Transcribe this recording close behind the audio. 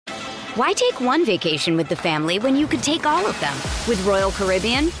Why take one vacation with the family when you could take all of them? With Royal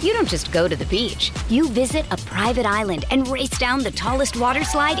Caribbean, you don't just go to the beach. You visit a private island and race down the tallest water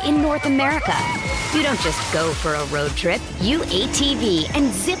slide in North America. You don't just go for a road trip. You ATV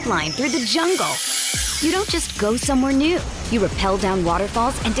and zip line through the jungle. You don't just go somewhere new. You rappel down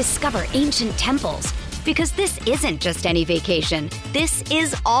waterfalls and discover ancient temples. Because this isn't just any vacation. This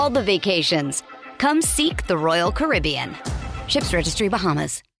is all the vacations. Come seek the Royal Caribbean. Ships Registry,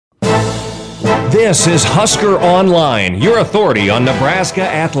 Bahamas. This is Husker Online, your authority on Nebraska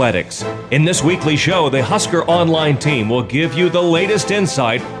athletics. In this weekly show, the Husker Online team will give you the latest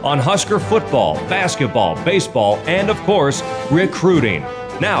insight on Husker football, basketball, baseball, and of course, recruiting.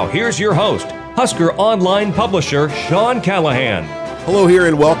 Now, here's your host, Husker Online publisher, Sean Callahan. Hello here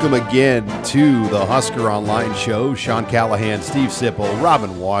and welcome again to the Husker Online Show. Sean Callahan, Steve Sipple,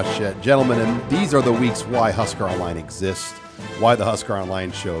 Robin Wash, gentlemen, and these are the weeks why Husker Online exists, why the Husker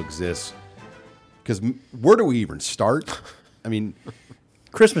Online Show exists. Because where do we even start? I mean,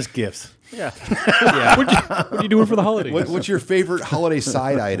 Christmas gifts. Yeah. What are you doing for the holidays? What's your favorite holiday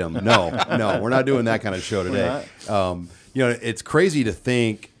side item? No, we're not doing that kind of show today. It's crazy to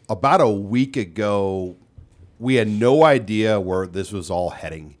think about a week ago, we had no idea where this was all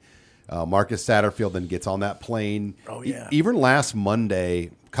heading. Marcus Satterfield then gets on that plane. Oh, yeah. Even last Monday,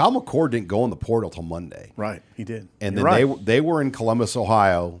 Kyle McCord didn't go in the portal till Monday. Right, he did. And then they were in Columbus,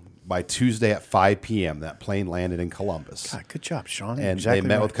 Ohio by Tuesday at 5 p.m. That plane landed in Columbus. God, good job, Sean. And exactly they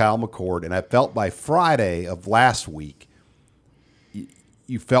met with Kyle McCord. And I felt by Friday of last week,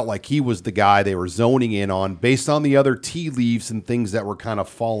 you felt like he was the guy they were zoning in on based on the other tea leaves and things that were kind of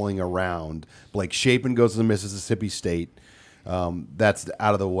falling around. Blake Shapen goes to Mississippi State. That's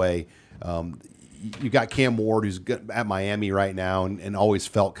out of the way. You got Cam Ward, who's at Miami right now, and always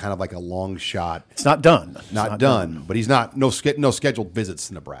felt kind of like a long shot. It's not done. Not done, but he's not no scheduled visits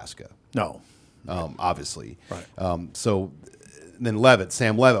to Nebraska. No, obviously. Right. So then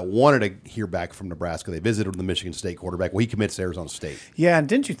Sam Leavitt wanted to hear back from Nebraska. They visited the Michigan State quarterback. Well, he commits to Arizona State. Yeah, and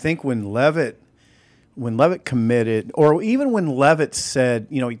didn't you think when Leavitt committed, or even when Leavitt said,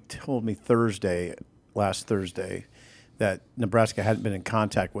 he told me last Thursday, that Nebraska hadn't been in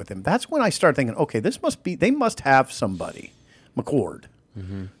contact with him. That's when I started thinking, okay, they must have somebody, McCord,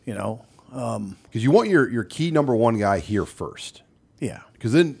 Because you want your key number one guy here first. Yeah.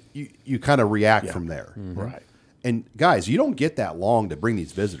 Because then you kind of react from there. Mm-hmm. Right. And guys, you don't get that long to bring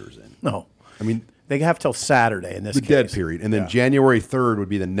these visitors in. No. I mean, they have till Saturday in this case. The dead period. And then January 3rd would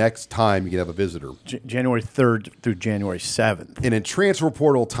be the next time you could have a visitor. January 3rd through January 7th. And in transfer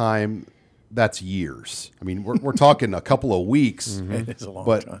portal time, that's years. I mean, we're talking a couple of weeks. Mm-hmm. It's a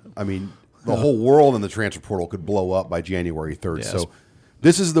long time. I mean, the whole world in the transfer portal could blow up by January 3rd. Yes. So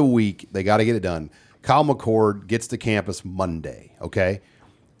this is the week. They got to get it done. Kyle McCord gets to campus Monday, okay?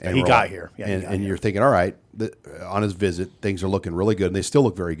 And he got here. Yeah, and you're thinking, all right, on his visit, things are looking really good, and they still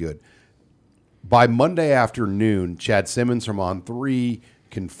look very good. By Monday afternoon, Chad Simmons from On3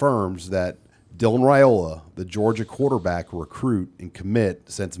 confirms that Dylan Raiola, the Georgia quarterback recruit and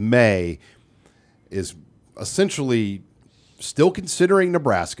commit since May, is essentially still considering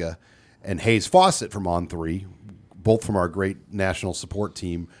Nebraska, and Hayes Fawcett from On3, both from our great national support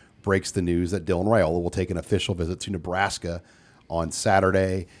team, breaks the news that Dylan Raiola will take an official visit to Nebraska on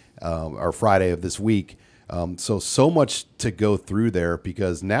Saturday or Friday of this week. So much to go through there,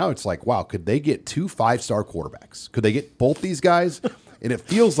 because now it's like, wow, could they get 2 5-star quarterbacks? Could they get both these guys? And it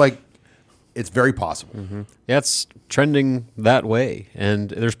feels like it's very possible. Mm-hmm. Yeah, it's trending that way, and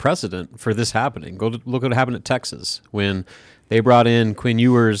there's precedent for this happening. Look what happened at Texas when they brought in Quinn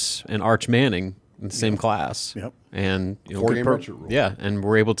Ewers and Arch Manning in the same class. Yep. And 4-game redshirt rule. Yeah, and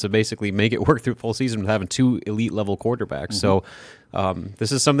we're able to basically make it work through full season with having 2 elite level quarterbacks. Mm-hmm. So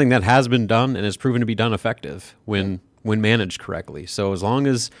this is something that has been done and has proven to be done effective when managed correctly. So as long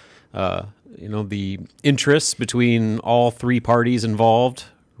as the interests between all 3 parties involved,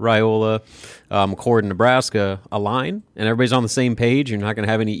 Raiola, McCord, and Nebraska, align, and everybody's on the same page, you're not going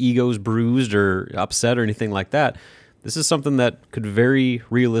to have any egos bruised or upset or anything like that. This is something that could very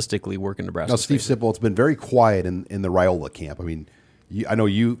realistically work in Nebraska. Now, Steve Sipple, it's been very quiet in the Raiola camp. I mean, I know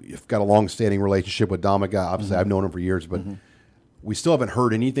you've got a long-standing relationship with Domiga. Obviously, I've known him for years, but we still haven't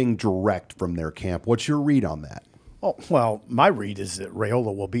heard anything direct from their camp. What's your read on that? Oh, well, my read is that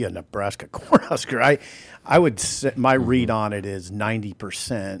Raiola will be a Nebraska Cornhusker. I would say my read on it is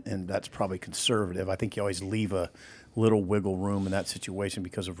 90%, and that's probably conservative. I think you always leave a little wiggle room in that situation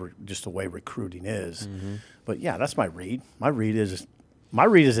because of just the way recruiting is. Mm-hmm. But yeah, that's my read. My read is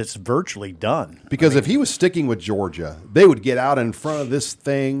it's virtually done. Because if he was sticking with Georgia, they would get out in front of this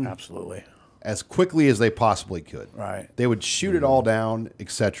thing absolutely as quickly as they possibly could. Right. They would shoot it all down,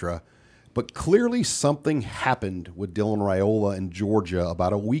 etc. But clearly something happened with Dylan Raiola in Georgia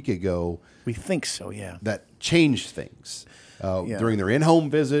about a week ago. We think so, yeah. That changed things. During their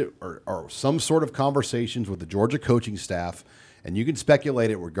in-home visit or some sort of conversations with the Georgia coaching staff. And you can speculate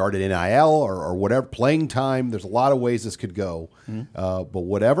it regarding NIL or whatever, playing time. There's a lot of ways this could go. But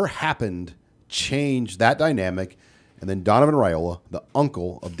whatever happened changed that dynamic. And then Donovan Raiola, the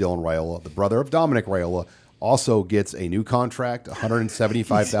uncle of Dylan Raiola, the brother of Dominic Raiola, also gets a new contract,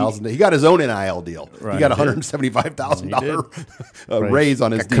 $175,000. He got his own NIL deal. Right. He got a $175,000 raise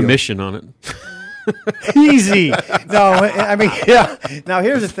on his deal. Commission on it. Easy. No, I mean, yeah. Now,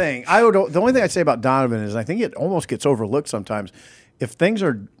 here's the thing. The only thing I'd say about Donovan is I think it almost gets overlooked sometimes. If things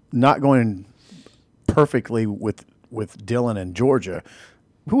are not going perfectly with Dylan in Georgia,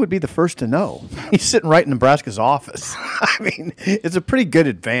 who would be the first to know? He's sitting right in Nebraska's office. I mean, it's a pretty good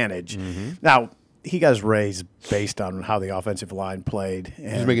advantage. Now, he got his raise based on how the offensive line played.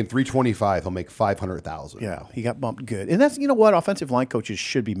 He's making $325. He'll make $500,000. Yeah, he got bumped good, and that's what offensive line coaches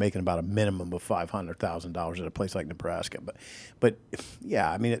should be making about a minimum of $500,000 at a place like Nebraska. But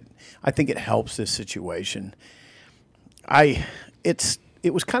yeah, I mean, I think it helps this situation. It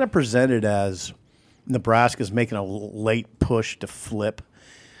was kind of presented as Nebraska's making a late push to flip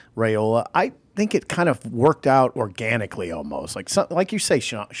Raiola. I think it kind of worked out organically almost. Like you say,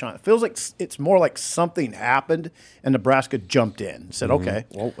 Sean, it feels like it's more like something happened and Nebraska jumped in and said, okay,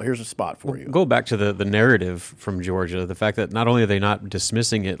 well, here's a spot for you. Go back to the narrative from Georgia, the fact that not only are they not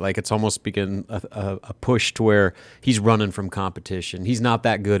dismissing it, like it's almost become a push to where he's running from competition. He's not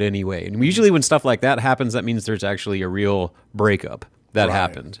that good anyway. And usually when stuff like that happens, that means there's actually a real breakup that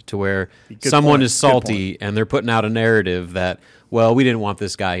happened to where someone is salty and they're putting out a narrative that, well, we didn't want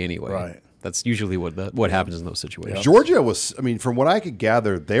this guy anyway. Right. That's usually what happens in those situations. Georgia was, I mean, from what I could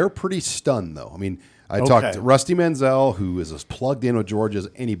gather, they're pretty stunned, though. I mean, I talked to Rusty Manziel, who is as plugged in with Georgia as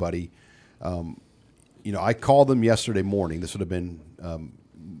anybody. I called them yesterday morning. This would have been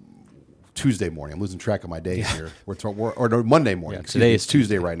Tuesday morning. I'm losing track of my days here. Or Monday morning. Today is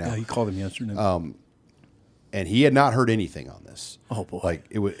Tuesday right now. Yeah, you called him yesterday. And he had not heard anything on this. Oh boy! Like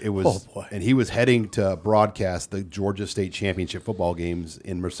it was, and he was heading to broadcast the Georgia State Championship football games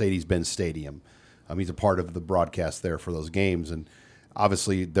in Mercedes-Benz Stadium. He's a part of the broadcast there for those games, and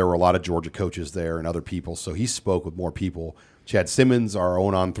obviously there were a lot of Georgia coaches there and other people. So he spoke with more people. Chad Simmons, our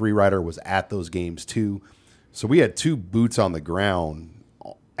own On3 writer, was at those games too. So we had two boots on the ground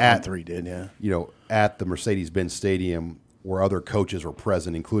at On3 did, yeah. At the Mercedes-Benz Stadium where other coaches were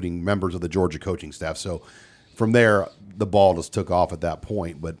present, including members of the Georgia coaching staff. So from there, the ball just took off at that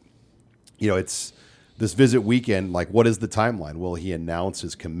point. But, it's this visit weekend. Like, what is the timeline? Will he announce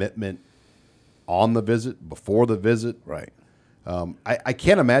his commitment on the visit, before the visit? Right. I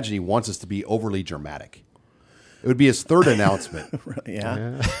can't imagine he wants us to be overly dramatic. It would be his third announcement.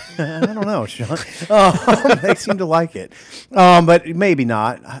 Yeah. I don't know, Sean. They seem to like it. But maybe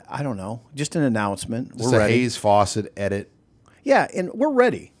not. I don't know. Just an announcement. We're ready. Hayes Fawcett edit. Yeah, and we're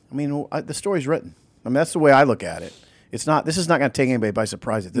ready. I mean, the story's written. I mean, that's the way I look at it. It's not. This is not going to take anybody by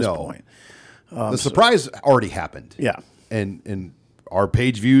surprise at this point. The surprise already happened. Yeah. And our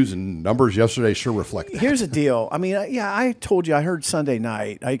page views and numbers yesterday sure reflect that. Here's the deal. I mean, I told you, I heard Sunday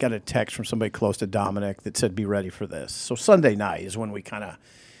night, I got a text from somebody close to Dominic that said, be ready for this. So Sunday night is when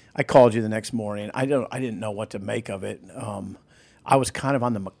I called you the next morning. I didn't know what to make of it. I was kind of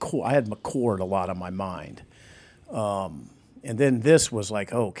on the McCord. I had McCord a lot on my mind. And then this was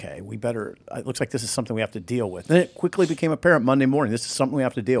like, okay, it looks like this is something we have to deal with. Then it quickly became apparent Monday morning, this is something we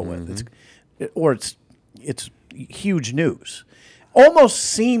have to deal with. It's huge news. Almost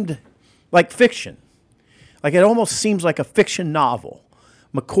seemed like fiction. Like it almost seems like a fiction novel.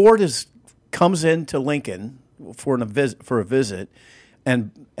 McCord comes into Lincoln for a visit,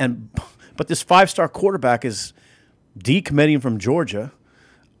 but this 5-star quarterback is decommitting from Georgia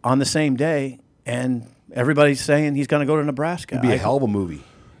on the same day, and everybody's saying he's going to go to Nebraska. It'd be a hell of a movie.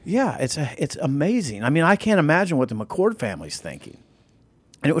 Yeah, it's amazing. I mean, I can't imagine what the McCord family's thinking.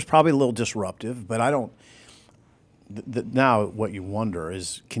 And it was probably a little disruptive, but I don't. Now what you wonder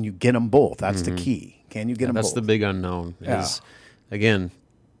is, can you get them both? That's the key. Can you get them both? That's the big unknown. Again,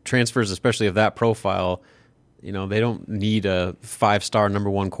 transfers, especially of that profile, they don't need a 5-star number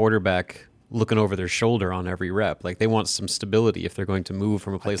 1 quarterback looking over their shoulder on every rep. Like, they want some stability if they're going to move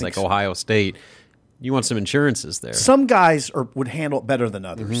from a place like Ohio State. You want some insurances there. Some guys would handle it better than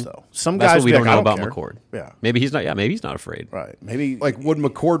others, though. Some That's guys what we don't know about care. McCord. Yeah, maybe he's not. Yeah, maybe he's not afraid. Right. Maybe would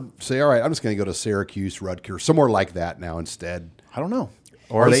McCord say, "All right, I'm just going to go to Syracuse, Rutgers, somewhere like that now instead"? I don't know.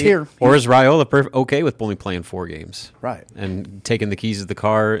 Or is Raiola okay with only playing 4 games? Right. And taking the keys of the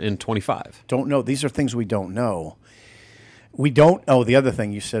car in 25? Don't know. These are things we don't know. We don't. Oh, the other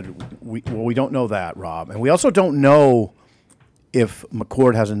thing you said, we don't know that, Rob, and we also don't know if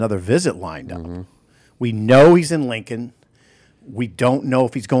McCord has another visit lined up. Mm-hmm. We know he's in Lincoln. We don't know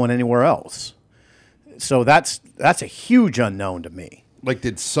if he's going anywhere else. So that's a huge unknown to me. Like,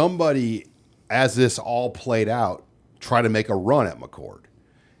 did somebody, as this all played out, try to make a run at McCord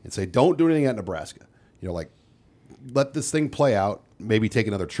and say, "Don't do anything at Nebraska"? Like, let this thing play out. Maybe take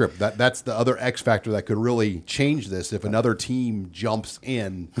another trip. That's the other X factor that could really change this if another team jumps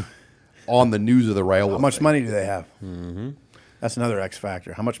in on the news of the Raiola. How much money do they have? Mm-hmm. That's another X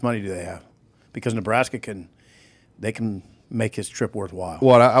factor. How much money do they have? Because Nebraska can make his trip worthwhile.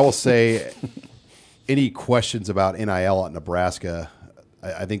 Well, I will say, any questions about NIL at Nebraska,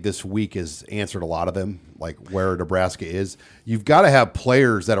 I think this week has answered a lot of them, like where Nebraska is. You've got to have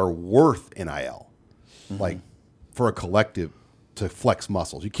players that are worth NIL, like for a collective to flex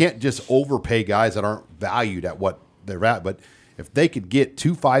muscles. You can't just overpay guys that aren't valued at what they're at. But if they could get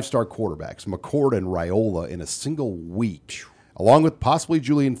 2 5-star quarterbacks, McCord and Raiola, in a single week, along with possibly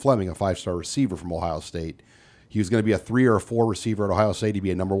Julian Fleming, a 5-star receiver from Ohio State, he was going to be a 3 or a 4 receiver at Ohio State. He'd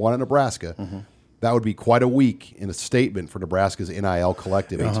be a number 1 at Nebraska. Mm-hmm. That would be quite a week in a statement for Nebraska's NIL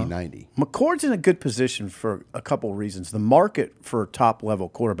collective, 1890. McCord's in a good position for a couple of reasons. The market for top-level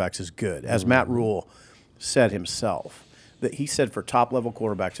quarterbacks is good, as Matt Rule said himself. That he said for top-level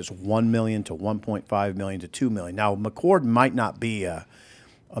quarterbacks, it's $1 million to $1.5 million to $2 million. Now, McCord might not be a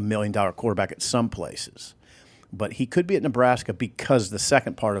 $1 million quarterback at some places, but he could be at Nebraska because the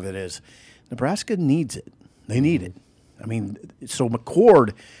second part of it is Nebraska needs it. They need it. I mean, so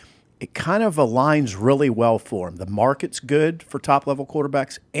McCord, it kind of aligns really well for him. The market's good for top-level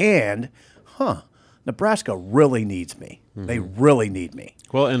quarterbacks, and, Nebraska really needs me. Mm-hmm. They really need me.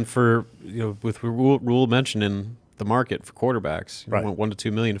 Well, and for, with Rule mentioning the market for quarterbacks, right. $1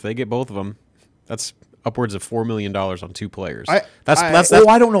 to $2 million. If they get both of them, that's upwards of $4 million on 2 players. I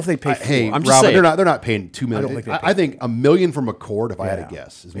don't know if they pay. Hey, I'm just saying. They're not paying $2 million. I think $1 million from McCord, if I had to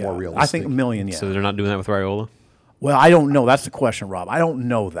guess, is more realistic. I think $1 million. Yeah. So they're not doing that with Raiola. Well, I don't know. That's the question, Rob. I don't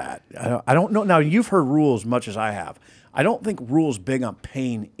know that. I don't know. Now, you've heard Rule as much as I have. I don't think Rule's big on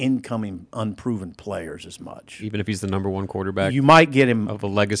paying incoming unproven players as much. Even if he's the number 1 quarterback, you might get him of a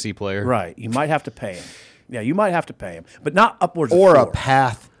legacy player, right? You might have to pay him. Yeah, you might have to pay him, but not upwards or of 4. A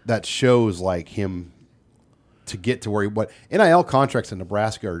path that shows like him to get to where he. What NIL contracts in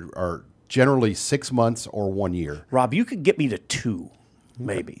Nebraska are generally 6 months or 1 year. Rob, you could get me to 2,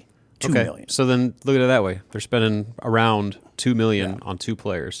 maybe. $2 million. So then look at it that way. They're spending around $2 million on 2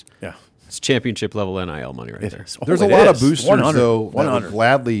 players. Yeah. It's championship level NIL money right there. There's a lot of boosters, though, that would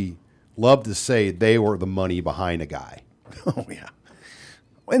gladly love to say they were the money behind a guy. Oh, yeah.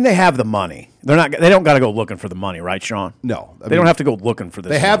 And they have the money. They don't got to go looking for the money, right, Sean? No. They don't have to go looking for this.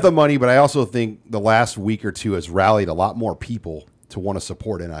 They have the money, but I also think the last week or two has rallied a lot more people to want to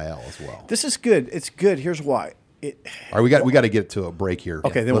support NIL as well. This is good. It's good. Here's why. All right, we got to get to a break here.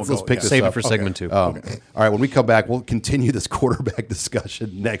 Okay, then let's pick this Save up. it for segment 2. All right, when we come back, we'll continue this quarterback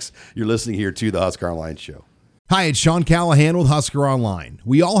discussion next. You're listening here to the Husker Online Show. Hi, it's Sean Callahan with Husker Online.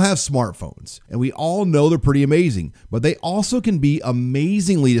 We all have smartphones, and we all know they're pretty amazing, but they also can be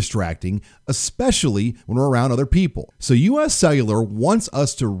amazingly distracting, especially when we're around other people. So US Cellular wants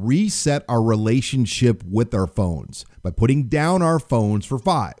us to reset our relationship with our phones by putting down our phones for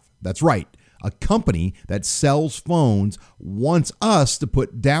 5. That's right. A company that sells phones wants us to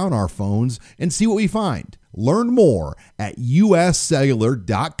put down our phones and see what we find. Learn more at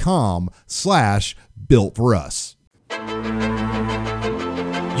uscellular.com/built for us.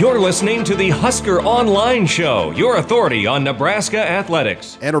 You're listening to the Husker Online Show, your authority on Nebraska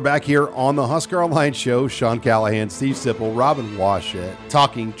athletics. And we're back here on the Husker Online Show. Sean Callahan, Steve Sipple, Robin Washett,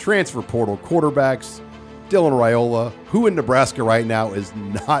 talking transfer portal quarterbacks. Dylan Raiola, who in Nebraska right now is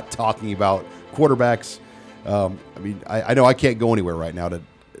not talking about quarterbacks. I know I can't go anywhere right now to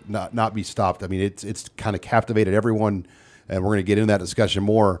not be stopped. I mean, it's kind of captivated everyone, and we're going to get into that discussion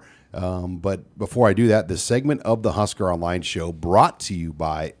more. But before I do that, this segment of the Husker Online Show brought to you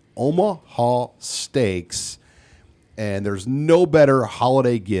by Omaha Steaks. And there's no better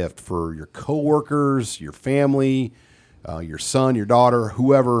holiday gift for your coworkers, your family, your son, your daughter,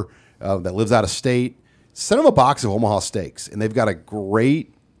 whoever that lives out of state. Send them a box of Omaha Steaks, and they've got a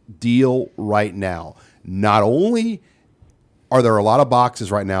great deal right now. Not only are there a lot of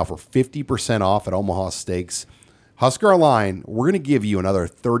boxes right now for 50% off at Omaha Steaks, Husker Online, we're going to give you another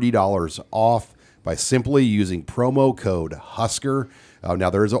 $30 off by simply using promo code Husker. Now,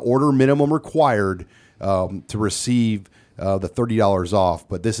 there is an order minimum required to receive the $30 off,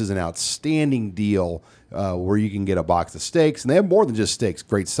 but this is an outstanding deal where you can get a box of steaks. And they have more than just steaks.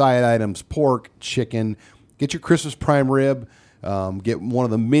 Great side items, pork, chicken, Get your Christmas prime rib. Get one of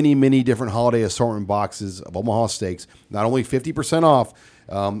the many different holiday assortment boxes of Omaha Steaks. Not only 50% off,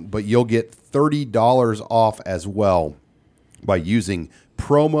 but you'll get $30 off as well by using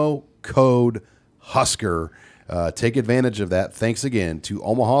promo code Husker. Take advantage of that. Thanks again to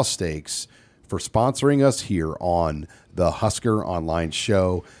Omaha Steaks for sponsoring us here on the Husker Online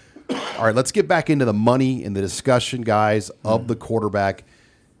Show. All right, let's get back into the money and the discussion, guys, of the quarterback.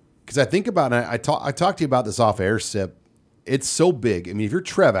 Because I think about it, I talked to you about this off air, Sip. It's so big. I mean, if you're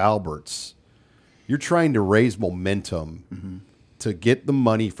Trev Alberts, you're trying to raise momentum to get the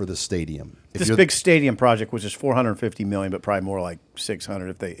money for the stadium. This big stadium project, which is $450 million, but probably more like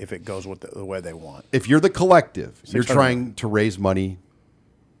 $600 if it goes with the way they want. If you're the collective, you're trying to raise money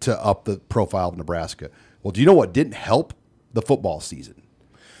to up the profile of Nebraska. Well, do you know what didn't help the football season?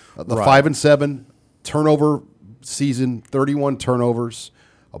 The 5-7 turnover season, 31 turnovers,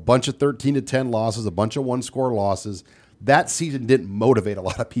 a bunch of 13-10 losses, a bunch of one-score losses. That season didn't motivate a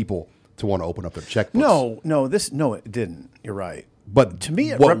lot of people to want to open up their checkbooks. No, it didn't. You're right. But to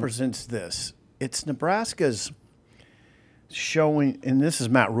me, it represents this. It's Nebraska's showing, and this is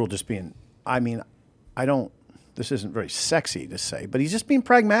Matt Rule just being, this isn't very sexy to say, but he's just being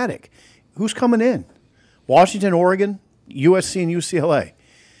pragmatic. Who's coming in? Washington, Oregon, USC, and UCLA.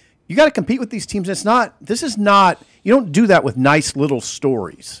 You got to compete with these teams. You don't do that with nice little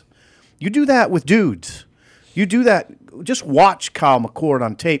stories. You do that with dudes. You do that. Just watch Kyle McCord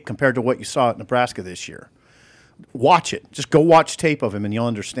on tape compared to what you saw at Nebraska this year. Watch it. Just go watch tape of him and you'll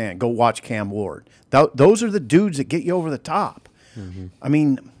understand. Go watch Cam Ward. Those are the dudes that get you over the top. Mm-hmm. I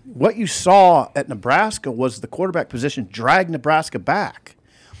mean, what you saw at Nebraska was the quarterback position drag Nebraska back.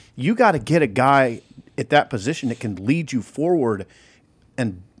 You got to get a guy at that position that can lead you forward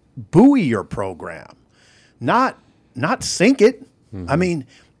and buoy your program, not sink it. Mm-hmm. I mean,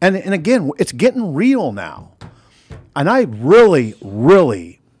 and again, it's getting real now. And I really,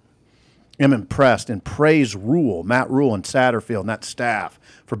 really am impressed and praise Matt Rule and Satterfield and that staff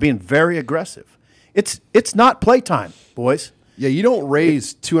for being very aggressive. It's not playtime, boys. Yeah, you don't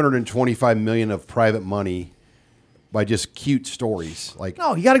raise $225 million of private money by just cute stories.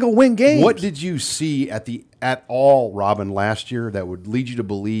 No, you got to go win games. What did you see at all, Robin, last year that would lead you to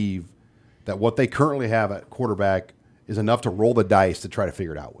believe that what they currently have at quarterback is enough to roll the dice to try to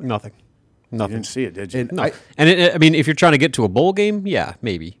figure it out with? Nothing. You didn't see it, did you? No. If you're trying to get to a bowl game, yeah,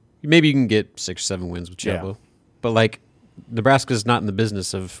 maybe. Maybe you can get 6-7 wins with Chabo. Yeah. But, Nebraska's not in the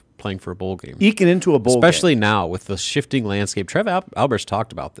business of playing for a bowl game. Eking into a bowl game. Especially now with the shifting landscape. Trev Alberts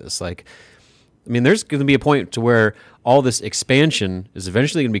talked about this. There's going to be a point to where all this expansion is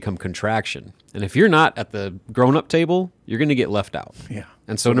eventually going to become contraction. And if you're not at the grown-up table, you're going to get left out. Yeah.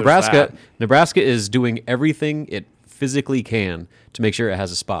 And so Nebraska is doing everything it physically can to make sure it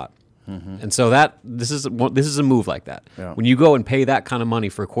has a spot. Mm-hmm. And so this is a move like that. Yeah. When you go and pay that kind of money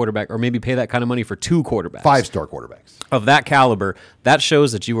for a quarterback, or maybe pay that kind of money for 2 quarterbacks, 5-star quarterbacks of that caliber, that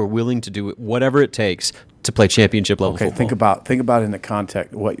shows that you are willing to do whatever it takes to play championship level football. Think about in the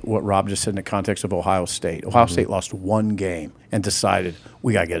context what Rob just said in the context of Ohio State. Ohio State lost 1 game and decided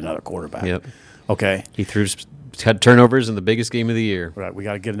we got to get another quarterback. Yep. Okay. He had turnovers in the biggest game of the year. Right. We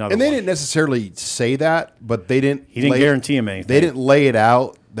got to get another. And they didn't necessarily say that, but they didn't. He didn't guarantee him anything. They didn't lay it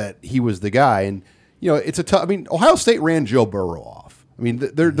out that he was the guy. And it's a tough. Ohio State ran Joe Burrow off.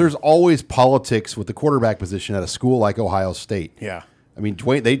 There's always politics with the quarterback position at a school like Ohio State. Yeah.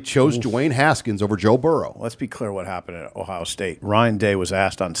 They chose Dwayne Haskins over Joe Burrow. Let's be clear what happened at Ohio State. Ryan Day was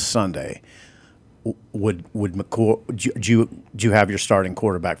asked on Sunday, would McCord, do you have your starting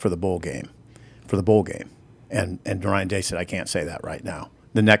quarterback for the bowl game? And Ryan Day said, I can't say that right now.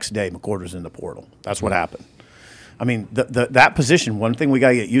 The next day, McCord was in the portal. That's what happened. That position, one thing we got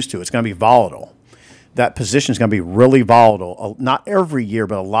to get used to, it's going to be volatile. That position is going to be really volatile. Not every year,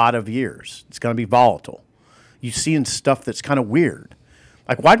 but a lot of years. It's going to be volatile. You're seeing stuff that's kind of weird.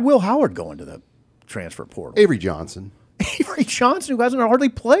 Why'd Will Howard go into the transfer portal? Avery Johnson, who hasn't hardly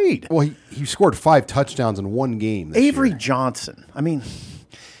played. Well, he scored 5 touchdowns in 1 game this Avery year. Johnson.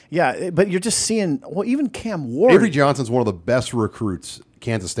 Yeah, but you're just seeing, even Cam Ward. Avery Johnson's one of the best recruits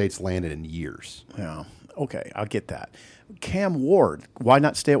Kansas State's landed in years. Yeah, okay, I'll get that. Cam Ward, why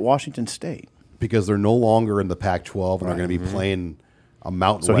not stay at Washington State? Because they're no longer in the Pac-12 and they're going to be playing a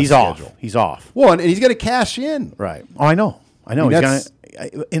Mountain West schedule. He's off. Well, and he's going to cash in. Right. Oh, I know. He's going to.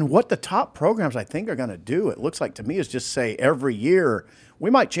 And what the top programs, I think, are going to do, it looks like to me, is just say every year we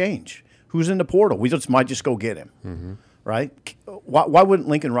might change. Who's in the portal? We might just go get him. Mm-hmm. Right? Why wouldn't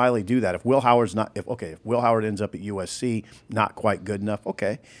Lincoln Riley do that? If Will Howard's not, if Will Howard ends up at USC, not quite good enough,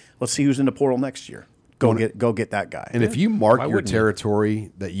 okay, let's see who's in the portal next year. Go get that guy. And if you mark your wouldn't you?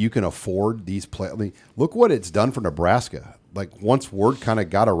 territory that you can afford these players, I mean, look what it's done for Nebraska. Like once word kind of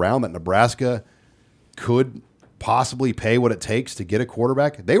got around that Nebraska could possibly pay what it takes to get a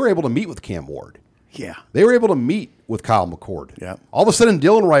quarterback, they were able to meet with Cam Ward. Yeah. They were able to meet with Kyle McCord. Yeah. All of a sudden,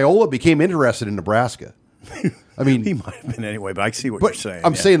 Dylan Raiola became interested in Nebraska. I mean, He might have been anyway, but I see what you're saying.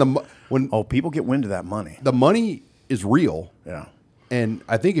 I'm saying when people get wind of that money. the money is real. Yeah. And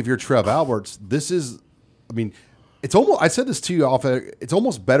I think if you're Trev Alberts, this is, I mean, it's almost, I said this to you off, it's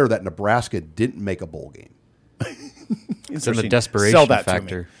almost better that Nebraska didn't make a bowl game. It's in the Interesting. desperation Sell that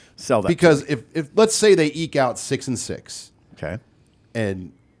factor. To me. Sell that Because to me. if let's say they eke out 6-6 Okay.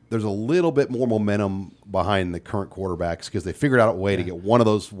 and there's a little bit more momentum behind the current quarterbacks because they figured out a way to get one of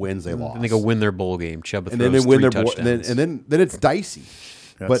those wins they lost. And they go win their bowl game. Chuba and then they throws win 3 their bowl, touchdowns. and then it's dicey.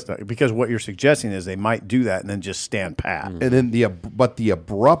 Because what you're suggesting is they might do that and then just stand pat. And then the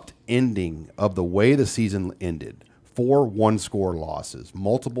abrupt ending of the way the season ended, 4 one-score losses,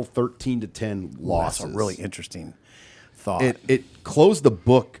 multiple 13-10 losses. That's a really interesting thought. It closed the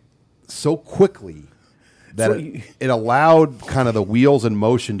book so quickly that So it allowed kind of the wheels in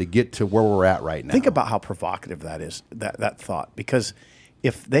motion to get to where we're at right now. Think about how provocative that is, that thought. Because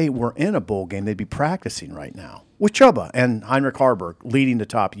if they were in a bowl game, they'd be practicing right now with Chuba and Heinrich Harburg leading the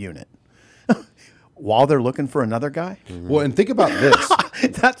top unit while they're looking for another guy. Well, and think about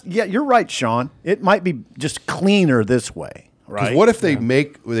this. You're right, Sean. It might be just cleaner this way, right? Because what if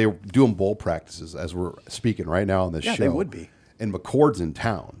they're doing bowl practices as we're speaking right now on this show? Yeah, they would be. And McCord's in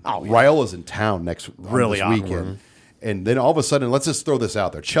town. Oh, yeah. Raiola's in town this awkward. weekend. And then all of a sudden, let's just throw this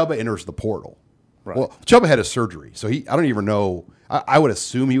out there. Chuba enters the portal. Right. Well, Chuba had a surgery, so I don't even know. I would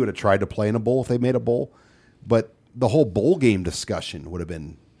assume he would have tried to play in a bowl if they made a bowl. But the whole bowl game discussion would have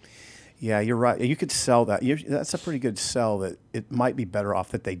been. Yeah, you're right. You could sell that. That's a pretty good sell. That it might be better off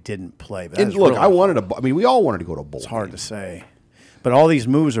that they didn't play. But And look, we all wanted to go to a bowl. It's hard to say. But all these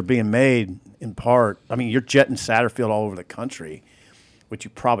moves are being made in part. I mean, you're jetting Satterfield all over the country, which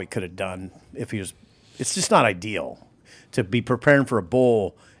you probably could have done if he was. It's just not ideal to be preparing for a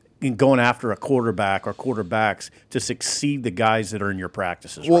bowl and going after a quarterback or quarterbacks to succeed the guys that are in your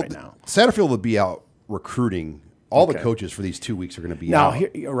practices right now. Satterfield will be out recruiting. All the coaches for these 2 weeks are going to be Now,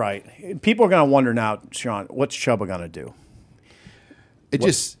 out. you're right. People are going to wonder now, Sean, what's Chuba going to do?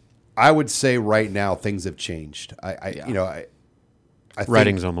 I would say right now things have changed. I think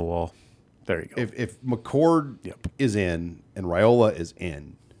Writing's on the wall. There you go. if McCord is in and Raiola is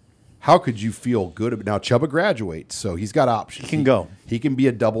in, how could you feel good about now? Chuba graduates, so he's got options. He can go. He can be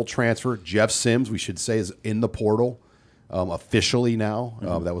a double transfer. Jeff Sims, we should say, is in the portal officially now.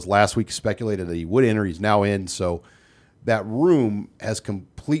 That was last week speculated that he would enter. He's now in. So that room has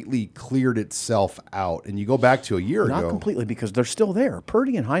completely cleared itself out. And you go back to a year ago. Not completely, because they're still there.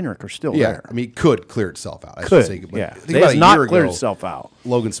 Purdy and Heinrich are still Yeah, there. I mean, could clear itself out. I Could, should say. But yeah. think It about has a not year cleared ago, itself out.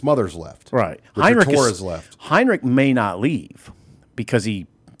 Logan Smothers left. Right. Richard Torres left. Heinrich may not leave because he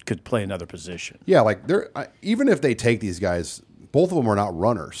could play another position. Yeah, like even if they take these guys, both of them are not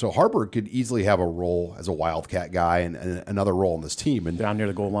runners. So Harburg could easily have a role as a wildcat guy and another role on this team. And Down near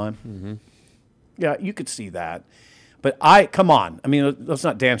the goal line. Mm-hmm. Yeah, you could see that. But come on. I mean, let's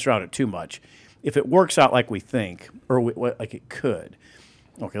not dance around it too much. If it works out like we think, or like it could,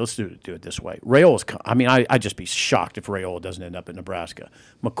 okay, let's do it this way. Raiola's. I mean, I'd just be shocked if Raiola doesn't end up in Nebraska.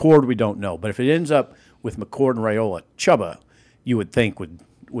 McCord, we don't know. But if it ends up with McCord and Raiola, Chuba, you would think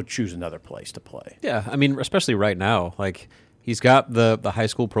would choose another place to play. Yeah, I mean, especially right now. Like, he's got the high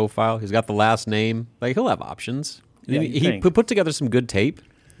school profile. He's got the last name. Like, he'll have options. Yeah, he put together some good tape.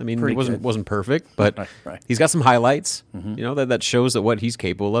 I mean, Pretty it wasn't perfect, but Right. he's got some highlights. That shows that what he's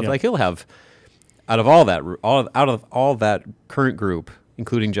capable of. Yeah. Like, he'll have out of all that current group,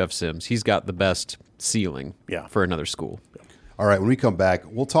 including Jeff Sims, he's got the best ceiling for another school. all right, when we come back,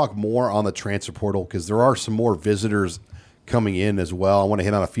 we'll talk more on the transfer portal because there are some more visitors coming in as well. I want to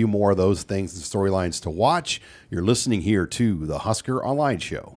hit on a few more of those things and storylines to watch. You're listening here to the Husker Online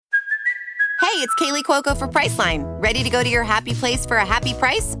Show. Hey, it's Kaylee Cuoco for Priceline. Ready to go to your happy place for a happy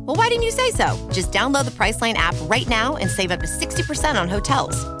price? Well, why didn't you say so? Just download the Priceline app right now and save up to 60% on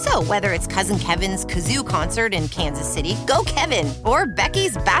hotels. So whether it's Cousin Kevin's Kazoo Concert in Kansas City, go Kevin, or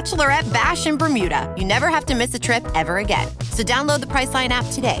Becky's Bachelorette Bash in Bermuda, you never have to miss a trip ever again. So download the Priceline app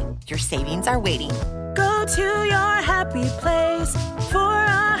today. Your savings are waiting. Go to your happy place for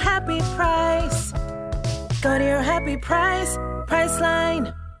a happy price. Go to your happy price,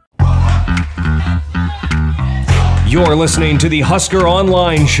 Priceline. You're listening to the Husker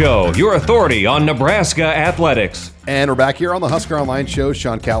Online Show, your authority on Nebraska athletics. And we're back here on the Husker Online Show.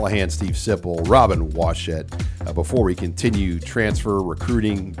 Sean Callahan, Steve Sipple, Robin Washett. Before we continue transfer,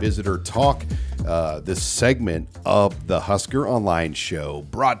 recruiting, visitor talk, this segment of the Husker Online Show,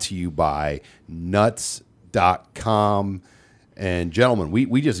 brought to you by Nuts.com. And gentlemen,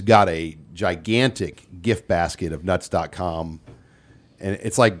 we just got a gigantic gift basket of Nuts.com, and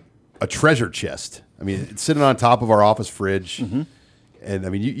it's like a treasure chest. I mean, it's sitting on top of our office fridge, and I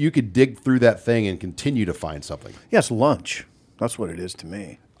mean, you could dig through that thing and continue to find something. Yeah, it's lunch. That's what it is to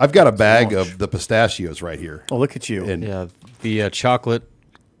me. I've got a bag of the pistachios right here. Oh, look at you. And Yeah, the chocolate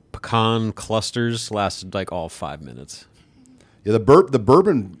pecan clusters lasted like all 5 minutes. yeah, the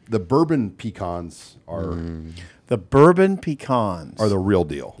bourbon pecans are The bourbon pecans the real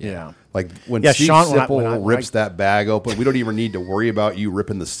deal. Yeah. Like when Yeah, Steve Sean, Sipple rips that bag open, we don't even need to worry about you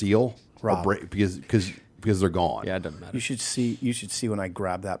ripping the seal, Rob. because they're gone. Yeah, it doesn't matter. You should see when I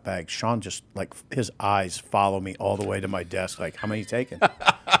grab that bag. Sean just like his eyes follow me all the way to my desk. Like, how many taking?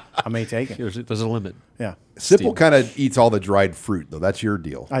 How many taking? There's a limit. Yeah. Sipple kind of eats all the dried fruit, though. That's your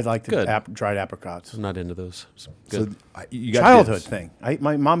deal. I like the Good. dried apricots. I'm not into those. It's So good. you got Childhood this. thing.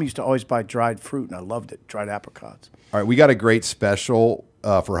 My mom used to always buy dried fruit, and I loved it. Dried apricots. All right, we got a great special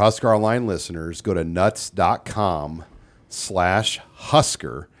for Husker Online listeners. Go to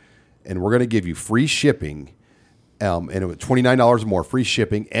nuts.com/Husker, and we're going to give you free shipping. And it was $29 or more, free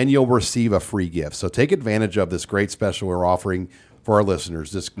shipping, and you'll receive a free gift. So take advantage of this great special we're offering for our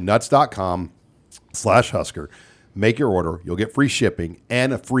listeners. This nuts.com/Husker. Make your order. You'll get free shipping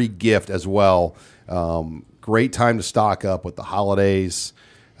and a free gift as well. Great time to stock up with the holidays,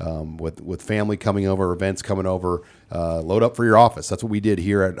 with family coming over, events coming over. Load up for your office. That's what we did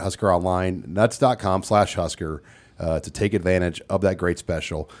here at Husker Online. Nuts.com/Husker to take advantage of that great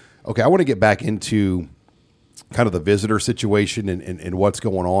special. Okay, I want to get back into kind of the visitor situation and what's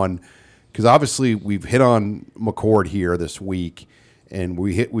going on, because obviously we've hit on McCord here this week, and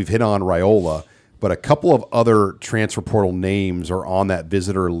we've hit on Raiola, but a couple of other transfer portal names are on that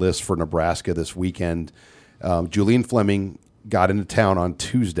visitor list for Nebraska this weekend. Julian Fleming got into town on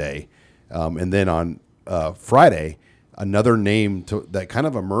Tuesday, and then on Friday, another name that kind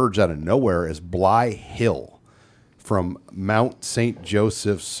of emerged out of nowhere is Bly Hill from Mount St.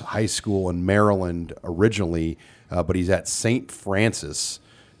 Joseph's High School in Maryland originally, but he's at St. Francis,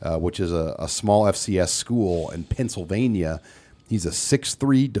 which is a small FCS school in Pennsylvania. He's a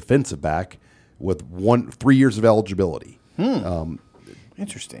 6'3" defensive back with 3 years of eligibility.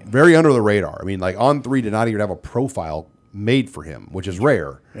 Interesting. Very under the radar. I mean, like On3 did not even have a profile made for him, which is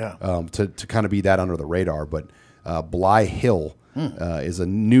rare. Yeah. To kind of be that under the radar. But Bly Hill is a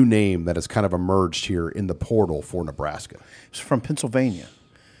new name that has kind of emerged here in the portal for Nebraska. It's from Pennsylvania,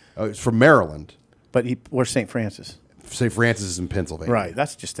 It's from Maryland. but where's St. Francis? St. Francis is in Pennsylvania. Right.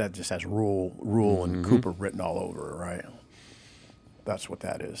 That just has rule and Cooper written all over it, right? That's what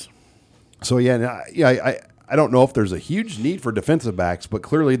that is. So I don't know if there's a huge need for defensive backs, but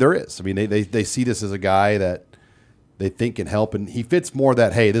clearly there is. I mean, they see this as a guy that they think can help, and he fits more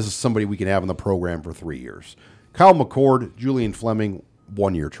that, hey, this is somebody we can have in the program for 3 years. Kyle McCord, Julian Fleming,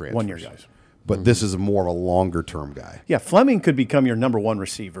 1 year transfers. 1 year guys. But this is more of a longer term guy. Yeah, Fleming could become your number one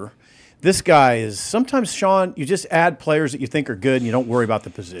receiver. This guy is sometimes, Sean, you just add players that you think are good and you don't worry about the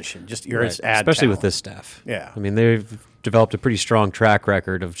position. Just add especially with talent. this staff. Yeah. I mean, they've developed a pretty strong track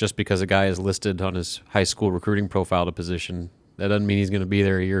record of just because a guy is listed on his high school recruiting profile to position, that doesn't mean he's going to be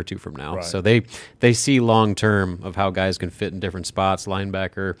there a year or two from now. Right. So they see long term of how guys can fit in different spots,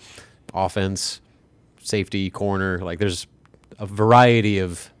 linebacker, offense, safety, corner. Like there's a variety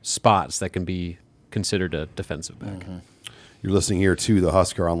of spots that can be considered a defensive back. Mm-hmm. You're listening here to the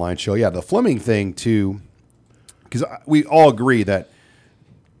Husker Online Show. Yeah, the Fleming thing too, because we all agree that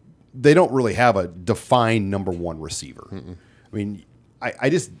they don't really have a defined number one receiver. I mean,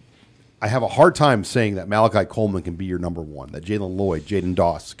 I have a hard time saying that Malachi Coleman can be your number one, that Jalen Lloyd, Jaden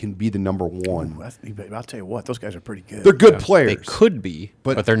Doss can be the number one. I'll tell you what, those guys are pretty good. They're good players. They could be,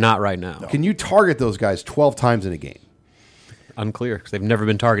 but they're not right now. Can you target those guys 12 times in a game? Unclear because they've never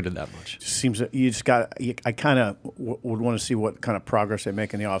been targeted that much. Seems that you just got. I kind of would want to see what kind of progress they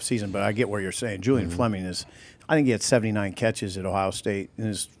make in the offseason, but I get where you're saying. Julian Fleming is. I think he had 79 catches at Ohio State in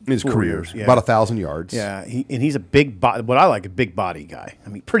his career. Yeah. About 1,000 yards. Yeah, he's a big body. What I like, a big body guy. I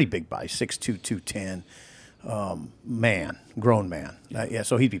mean, pretty big body, 6'2", 210. Man, grown man.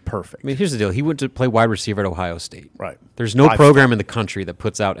 So he'd be perfect. I mean, here's the deal. He went to play wide receiver at Ohio State. Right. There's no 5 program in the country that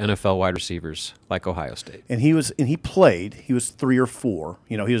puts out NFL wide receivers like Ohio State. And he was 3 or 4.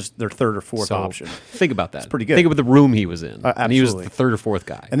 You know, he was their third or fourth option. Think about that. It's pretty good. Think about the room he was in. And he was Absolutely. the third or fourth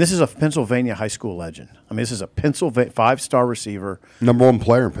guy. And this is a Pennsylvania high school legend. I mean, this is a Pennsylvania 5-star receiver. Number one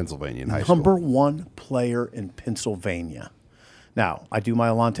player in Pennsylvania in high school. Number one player in Pennsylvania. Now, I do my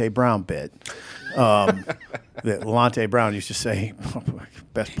Alante Brown bit. that Lante Brown used to say,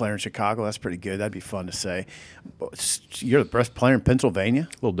 best player in Chicago. That's pretty good. That'd be fun to say. You're the best player in Pennsylvania?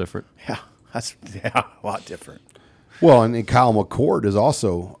 A little different. Yeah, that's a lot different. Well, and Kyle McCord is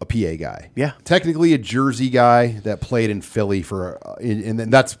also a PA guy. Yeah. Technically a Jersey guy that played in Philly and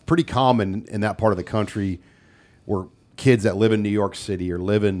that's pretty common in that part of the country where kids that live in New York City or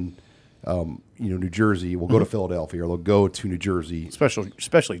live in New Jersey will go to Philadelphia or they'll go to New Jersey.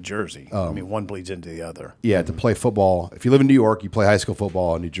 Especially Jersey. One bleeds into the other. Yeah, to play football. If you live in New York, you play high school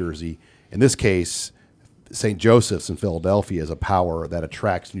football in New Jersey. In this case, St. Joseph's in Philadelphia is a power that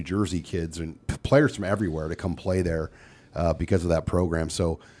attracts New Jersey kids and players from everywhere to come play there because of that program.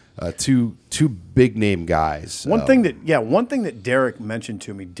 So two big name guys. One thing that Derek mentioned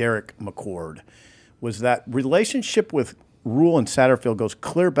to me, Derek McCord, was that relationship with Rule and Satterfield goes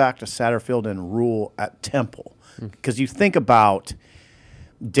clear back to Satterfield and Rule at Temple. Because you think about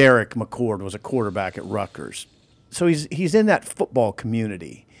Derek McCord was a quarterback at Rutgers. So he's in that football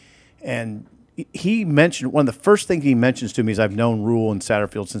community. And he mentioned, one of the first things he mentions to me is I've known Rule and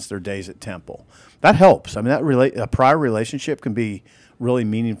Satterfield since their days at Temple. That helps. I mean, a prior relationship can be really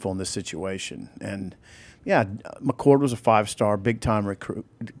meaningful in this situation. And, yeah, McCord was a 5-star, big-time recruit.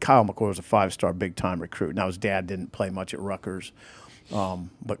 Kyle McCord was a 5-star, big-time recruit. Now, his dad didn't play much at Rutgers.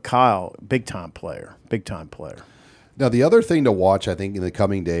 But Kyle, big-time player. Now, the other thing to watch, I think, in the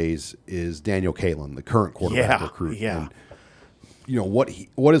coming days is Daniel Kalen, the current quarterback recruit. Yeah. And,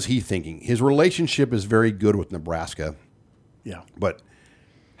 what is he thinking? His relationship is very good with Nebraska. Yeah. But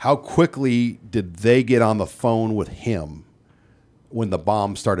how quickly did they get on the phone with him when the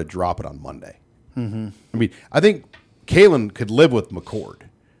bomb started dropping on Monday? Mm-hmm. I mean, I think Kalen could live with McCord,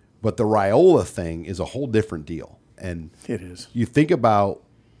 but the Raiola thing is a whole different deal. And it is. You think about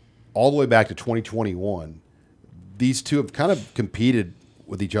all the way back to 2021, these two have kind of competed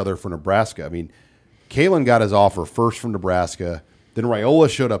with each other for Nebraska. I mean, Kalen got his offer first from Nebraska. Then Raiola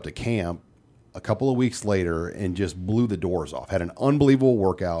showed up to camp a couple of weeks later and just blew the doors off. Had an unbelievable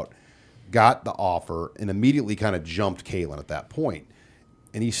workout, got the offer, and immediately kind of jumped Kalen at that point.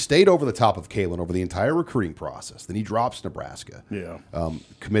 And he stayed over the top of Kalen over the entire recruiting process. Then he drops Nebraska. Yeah.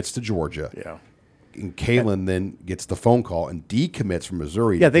 Commits to Georgia. Yeah. And Kalen then gets the phone call and decommits from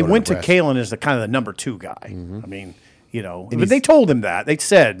Missouri. Yeah, they went to Nebraska. Kalen as the kind of the number 2 guy. Mm-hmm. I mean, but they told him that. They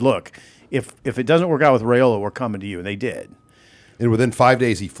said, look, if it doesn't work out with Raiola, we're coming to you. And they did. And within 5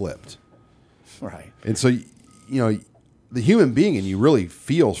 days, he flipped. Right. And so, the human being in you really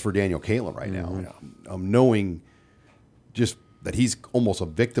feels for Daniel Kalen right now, knowing just that he's almost a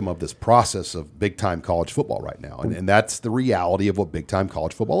victim of this process of big-time college football right now. And that's the reality of what big-time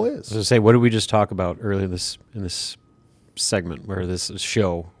college football is. I was going to say, what did we just talk about earlier in this segment where this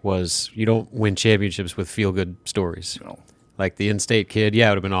show was you don't win championships with feel-good stories. No. Like the in-state kid, yeah, it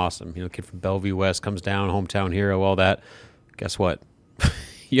would have been awesome. Kid from Bellevue West comes down, hometown hero, all that. Guess what?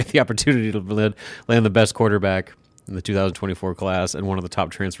 You have the opportunity to land the best quarterback in the 2024 class and one of the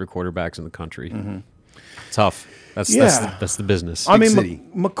top transfer quarterbacks in the country. Mm-hmm. Tough. That's the business. I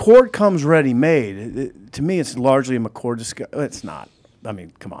mean, McCord comes ready-made. To me, it's largely a McCord discussion. It's not. I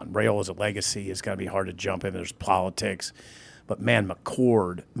mean, come on. Raiola's a legacy. It's got to be hard to jump in. There's politics. But, man,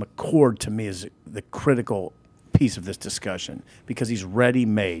 McCord to me is the critical piece of this discussion because he's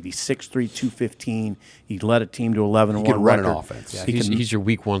ready-made. He's 6'3", 215. He led a team to 11-1 He can run an record. offense. Yeah, he's your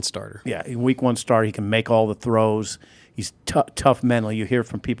week 1 starter. Yeah, week 1 starter. He can make all the throws. He's tough mentally. You hear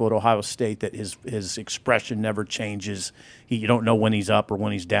from people at Ohio State that his expression never changes. You don't know when he's up or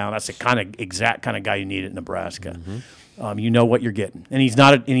when he's down. That's the exact kind of guy you need at Nebraska. Mm-hmm. You know what you're getting, and he's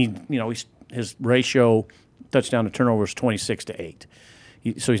not. His ratio touchdown to turnover is 26-8.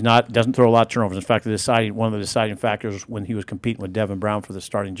 So doesn't throw a lot of turnovers. In fact, one of the deciding factors when he was competing with Devin Brown for the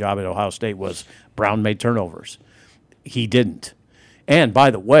starting job at Ohio State was Brown made turnovers. He didn't. And by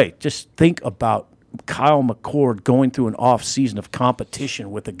the way, just think about Kyle McCord going through an off season of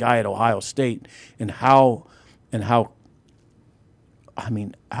competition with a guy at Ohio State and how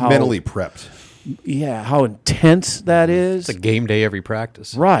mentally prepped. Yeah, how intense that is. It's a game day every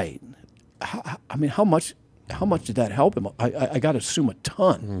practice. Right. How much did that help him? I got to assume a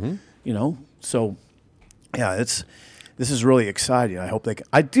ton. Mm-hmm. So yeah, this is really exciting. I hope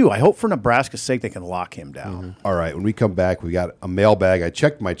I hope for Nebraska's sake they can lock him down. Mm-hmm. All right, when we come back, we got a mailbag. I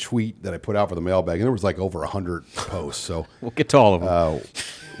checked my tweet that I put out for the mailbag, and there was like over 100 posts. So we'll get to all of them.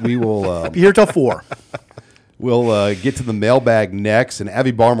 We will be here till 4. We'll get to the mailbag next. And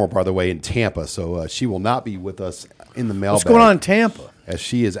Abby Barmore, by the way, in Tampa, so she will not be with us in the mailbag. What's going on in Tampa? As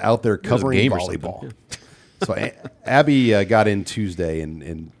she is out there covering volleyball. So Abby got in Tuesday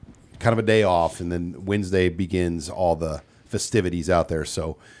and kind of a day off, and then Wednesday begins all the festivities out there.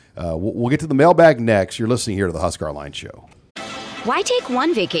 So we'll get to the mailbag next. You're listening here to the HuskerOnline Show. Why take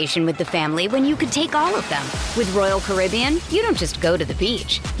one vacation with the family when you could take all of them? With Royal Caribbean, you don't just go to the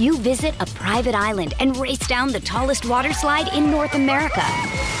beach. You visit a private island and race down the tallest water slide in North America.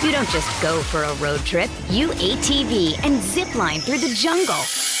 You don't just go for a road trip. You ATV and zip line through the jungle.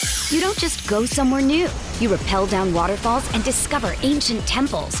 You don't just go somewhere new. You rappel down waterfalls and discover ancient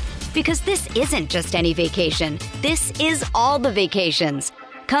temples. Because this isn't just any vacation. This is all the vacations.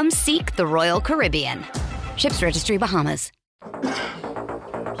 Come seek the Royal Caribbean. Ships Registry, Bahamas.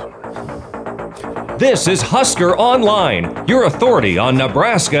 This is Husker Online, your authority on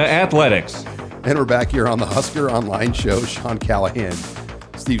Nebraska athletics. And we're back here on the HuskerOnline Show. Sean Callahan,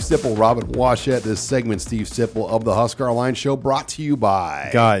 Steve Sipple, Robin Washett. This segment, Steve Sipple of the HuskerOnline Show, brought to you by...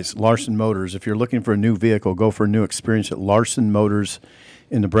 Guys, Larson Motors. If you're looking for a new vehicle, go for a new experience at Larson Motors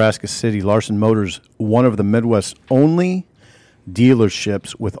in Nebraska City. Larson Motors, one of the Midwest's only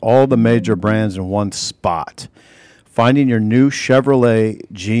dealerships with all the major brands in one spot. Finding your new Chevrolet,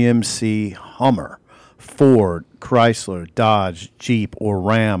 GMC, Hummer, Ford, Chrysler, Dodge, Jeep, or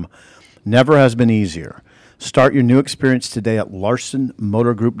Ram never has been easier. Start your new experience today at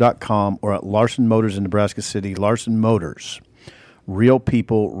LarsonMotorGroup.com or at Larson Motors in Nebraska City. Larson Motors, real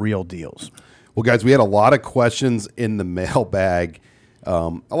people, real deals. Well, guys, we had a lot of questions in the mailbag. A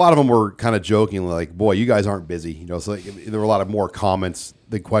lot of them were kind of joking, like, boy, you guys aren't busy. So there were a lot of more comments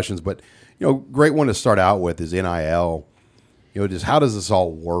than questions, but great one to start out with is NIL. Just how does this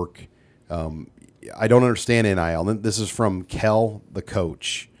all work? I don't understand NIL. This is from Kel, the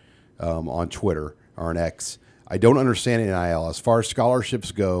coach, on Twitter or on X. I don't understand NIL. As far as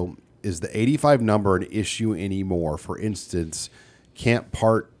scholarships go, is the 85 number an issue anymore? For instance, can't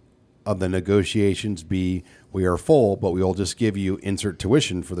part of the negotiations be we are full, but we will just give you insert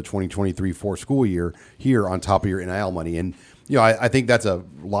tuition for the 2023-4 school year here on top of your NIL money? And I think that's a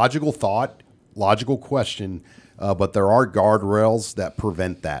logical thought, logical question, but there are guardrails that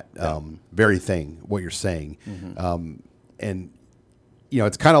prevent that very thing, what you're saying. Mm-hmm. And,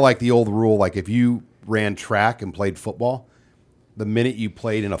 it's kind of like the old rule, like if you ran track and played football, the minute you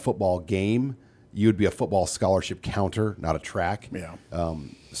played in a football game, you would be a football scholarship counter, not a track. Yeah.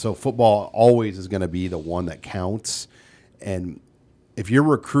 So football always is going to be the one that counts. And if you're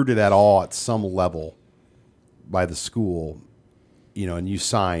recruited at all at some level by the school, and you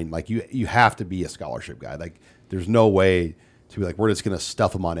sign, like you have to be a scholarship guy. Like there's no way to be like, we're just going to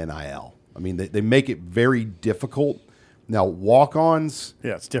stuff them on NIL. I mean, they make it very difficult. Now, walk-ons.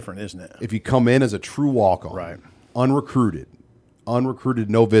 Yeah, it's different, isn't it? If you come in as a true walk-on, right, unrecruited,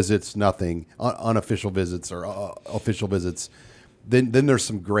 no visits, nothing, unofficial visits or official visits, then there's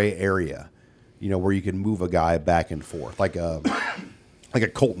some gray area, where you can move a guy back and forth, like a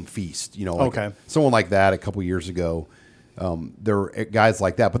Colton Feast, okay, someone like that a couple years ago. There were guys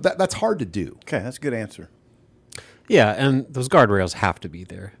like that, but that's hard to do. Okay, that's a good answer. Yeah, and those guardrails have to be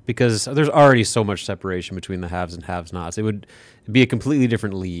there because there's already so much separation between the haves and have-nots. It would be a completely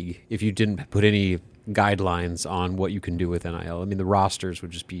different league if you didn't put any guidelines on what you can do with NIL. I mean, the rosters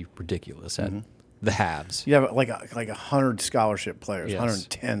would just be ridiculous at the haves. You have like 100 scholarship players, Yes.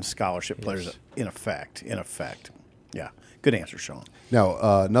 110 scholarship players in effect. Yeah, good answer, Sean. Now,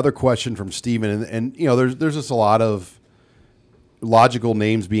 another question from Steven, and there's just a lot of logical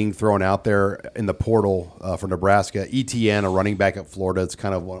names being thrown out there in the portal for Nebraska. ETN, a running back at Florida, it's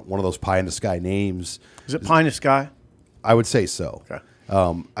kind of one of those pie-in-the-sky names. Is it pie in the sky? I would say so. Okay.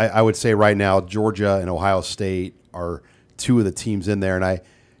 I would say right now Georgia and Ohio State are two of the teams in there, and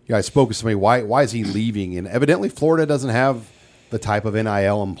I spoke with somebody, why is he leaving? And evidently Florida doesn't have the type of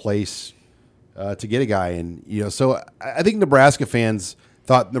NIL in place to get a guy. And, so I think Nebraska fans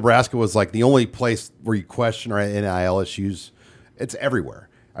thought Nebraska was like the only place where you question our NIL issues. It's everywhere.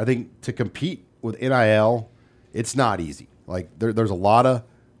 I think to compete with NIL, it's not easy. Like there's a lot of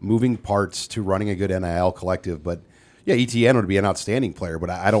moving parts to running a good NIL collective. But yeah, ETN would be an outstanding player,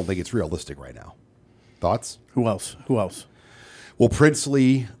 but I don't think it's realistic right now. Thoughts? Who else? Well,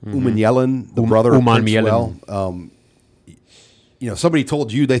 Princely, Uman the brother of Prince Well. Somebody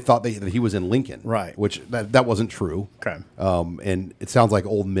told you they thought that he was in Lincoln, right? Which that wasn't true. Okay. And it sounds like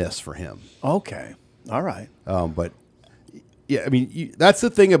Ole Miss for him. Okay. All right. But yeah, I mean, that's the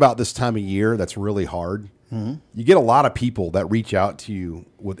thing about this time of year that's really hard. Mm-hmm. You get a lot of people that reach out to you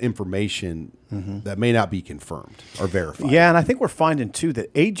with information that may not be confirmed or verified. Yeah, and I think we're finding, too,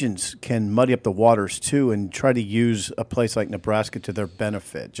 that agents can muddy up the waters, too, and try to use a place like Nebraska to their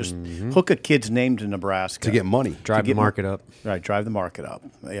benefit. Just hook a kid's name to Nebraska. To get money. Drive the market up. Right, drive the market up.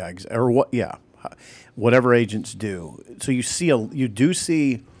 Yeah, or what? Yeah, whatever agents do. So you do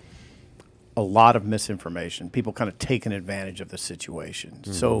see a lot of misinformation. People kind of taking advantage of the situation.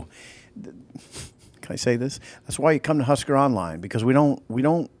 Mm-hmm. So, can I say this? That's why you come to Husker Online, because we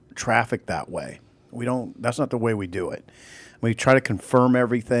don't traffic that way. That's not the way we do it. We try to confirm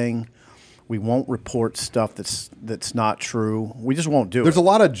everything. We won't report stuff that's not true. We just won't do it. There's a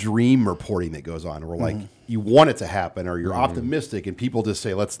lot of dream reporting that goes on where like you want it to happen or you're optimistic and people just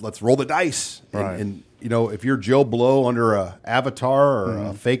say, let's roll the dice. Right. And you know, if you're Joe Blow under a avatar or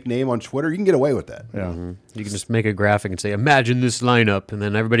a fake name on Twitter, you can get away with that. Yeah. You can just make a graphic and say, imagine this lineup, and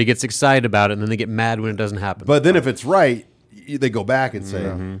then everybody gets excited about it, and then they get mad when it doesn't happen. But then if it's right, they go back and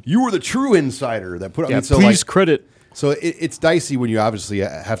say, you were the true insider that put up. Please credit. So it's dicey when you obviously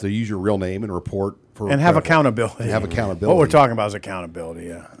have to use your real name and report for and have accountability. And have accountability. What we're talking about is accountability.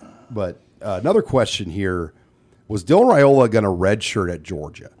 Yeah. But another question here was Dylan Raiola going to redshirt at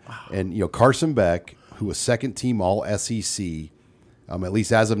Georgia? And Carson Beck, who was second team All SEC, at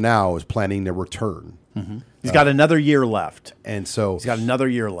least as of now, is planning to return. He's got another year left. And so he's got another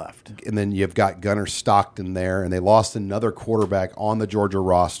year left. And then you've got Gunnar Stockton there, and they lost another quarterback on the Georgia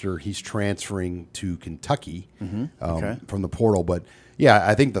roster. He's transferring to Kentucky from the portal. But, yeah,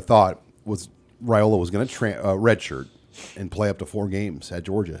 I think the thought was Raiola was going to redshirt and play up to 4 games at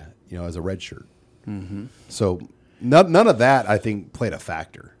Georgia, as a redshirt. So none of that, I think, played a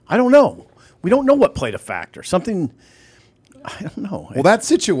factor. I don't know. We don't know what played a factor. Something – I don't know. Well, that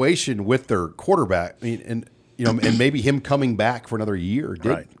situation with their quarterback, and maybe him coming back for another year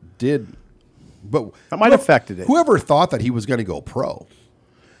did, but that might have affected it. Whoever thought that he was going to go pro?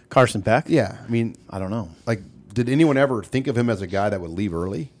 Carson Beck? Yeah, I mean, I don't know. Like, did anyone ever think of him as a guy that would leave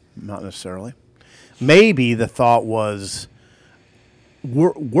early? Not necessarily. Maybe the thought was,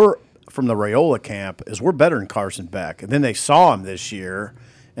 we're from the Raiola camp is we're better than Carson Beck, and then they saw him this year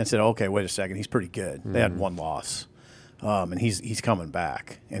and said, okay, wait a second, he's pretty good. They had 1 loss. And he's coming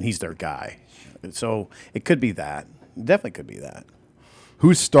back, and he's their guy. So it could be that. Definitely could be that.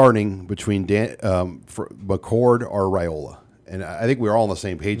 Who's starting between McCord or Raiola? And I think we're all on the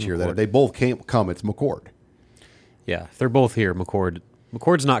same page here that if they both can't come, it's McCord. Yeah, they're both here.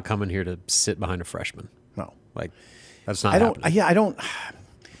 McCord's not coming here to sit behind a freshman. No, that's not happening. Yeah, I don't.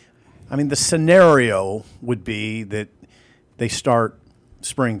 I mean, the scenario would be that they start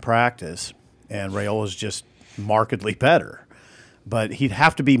spring practice, and Raiola's just markedly better, but he'd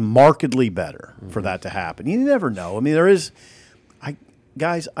have to be markedly better for that to happen. You never know. I mean,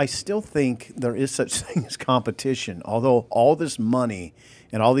 I still think there is such thing as competition, although all this money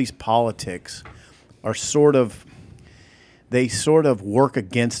and all these politics are sort of work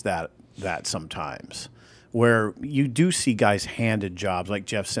against that sometimes, where you do see guys handed jobs, like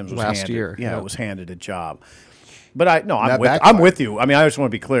Jeff Sims was last year. Yeah, was handed a job. But I'm with you. I mean, I just want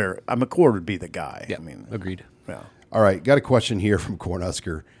to be clear. McCord would be the guy. Yeah, I mean, agreed. Yeah. All right, got a question here from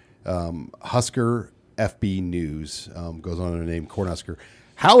Cornhusker. Husker FB News goes on to name Cornhusker.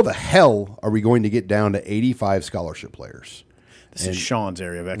 How the hell are we going to get down to 85 scholarship players? This is Sean's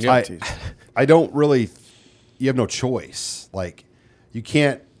area of expertise. I don't really. You have no choice. Like, you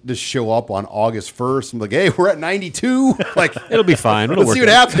can't just show up on August 1st and be like, hey, we're at 92. Like, it'll be fine. Let's see what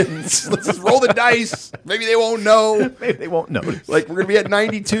happens. Let's just roll the dice. Maybe they won't know. Maybe they won't notice. Like, we're going to be at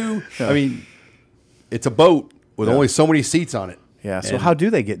 92. Yeah. I mean, it's a boat with only so many seats on it. Yeah, so how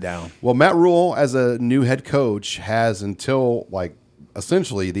do they get down? Well, Matt Rule, as a new head coach, has until,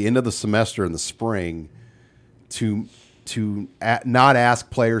 essentially the end of the semester in the spring to not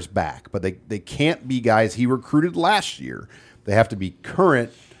ask players back. But they can't be guys he recruited last year. They have to be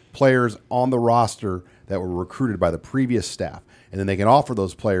current players on the roster that were recruited by the previous staff. And then they can offer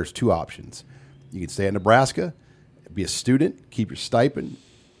those players 2 options. You can stay at Nebraska, be a student, keep your stipend,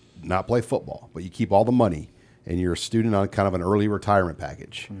 not play football, but you keep all the money, and you're a student on kind of an early retirement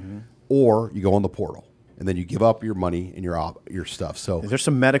package. Or you go on the portal, and then you give up your money and your stuff. So is there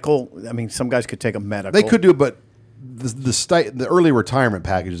some medical? I mean, some guys could take a medical. They could do it, but the early retirement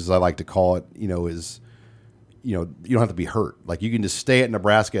package, as I like to call it, is – you don't have to be hurt. Like, you can just stay at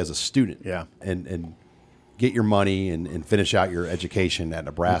Nebraska as a student, and get your money and finish out your education at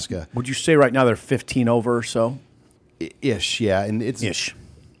Nebraska. Would you say right now they're 15 over or so? Ish, yeah, and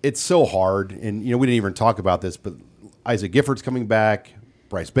it's so hard. And we didn't even talk about this, but Isaac Gifford's coming back,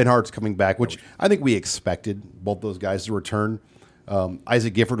 Bryce Benhart's coming back, which I think we expected both those guys to return.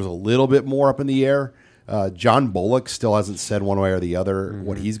 Isaac Gifford was a little bit more up in the air. John Bullock still hasn't said one way or the other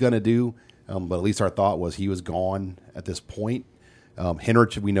what he's going to do. But at least our thought was he was gone at this point.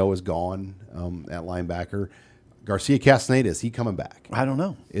 Henrich, we know, is gone at linebacker. Garcia Castaneda, is he coming back? I don't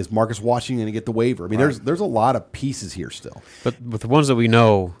know. Is Marcus Washington going to get the waiver? I mean, there's a lot of pieces here still. But with the ones that we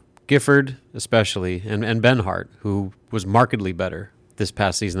know, Gifford especially, and Benhart, who was markedly better this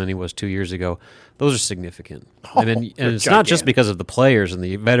past season than he was 2 years ago. Those are significant. And it's gigantic. not just because of the players and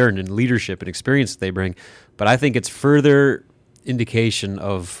the veteran and leadership and experience that they bring, but I think it's further indication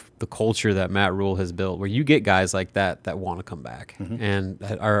of the culture that Matt Rule has built, where you get guys like that want to come back and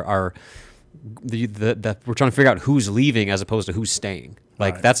that are that we're trying to figure out who's leaving as opposed to who's staying.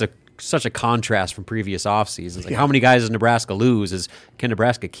 Like that's such a contrast from previous off seasons. Like how many guys does Nebraska lose? Can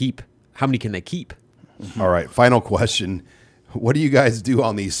Nebraska keep? How many can they keep? All right, final question. What do you guys do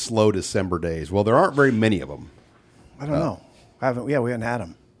on these slow December days? Well, there aren't very many of them. I don't know. We haven't had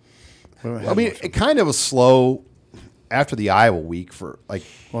them. I mean, it kind of was slow after the Iowa week for like.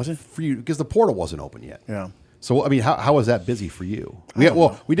 Was it? For you, because the portal wasn't open yet. Yeah. So, I mean, how was that busy for you?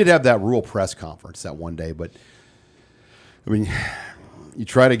 We did have that Rural press conference that one day, but, I mean, you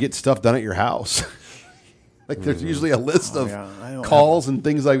try to get stuff done at your house. Like, there's usually a list of calls and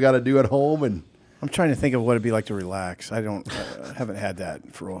things I've got to do at home. And I'm trying to think of what it'd be like to relax. I haven't had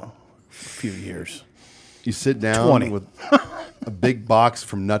that for a few years. You sit down with a big box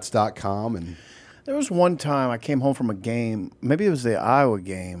from nuts.com. And there was one time I came home from a game. Maybe it was the Iowa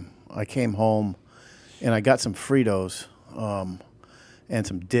game. I came home and I got some Fritos and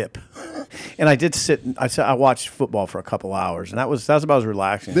some dip. And I did sit. I watched football for a couple hours, and that's about as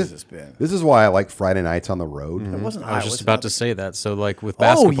relaxing as it's been. This is why I like Friday nights on the road. It wasn't. I was just about to say that. So, like with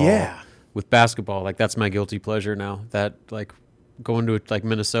basketball, like that's my guilty pleasure now. That like going to like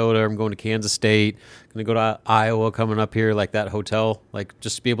Minnesota, I'm going to Kansas State, going to go to Iowa, coming up here, like that hotel, like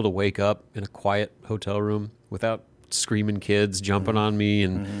just to be able to wake up in a quiet hotel room without screaming kids jumping on me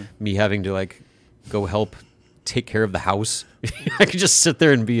and me having to like go help take care of the house. I could just sit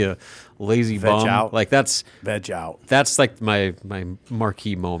there and be a lazy bum. Out. Like that's veg out. That's like my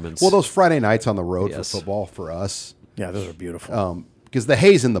marquee moments. Well, those Friday nights on the road for football for us. Yeah, those are beautiful. Because the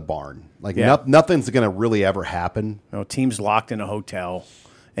hay's in the barn. Like nothing's going to really ever happen. No, team's locked in a hotel,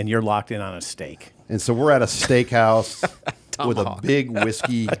 and you're locked in on a steak. And so we're at a steakhouse with a big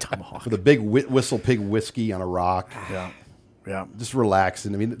whiskey, with a big Whistle Pig whiskey on a rock. Yeah, just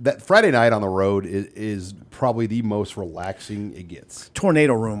relaxing. I mean, that Friday night on the road is probably the most relaxing it gets.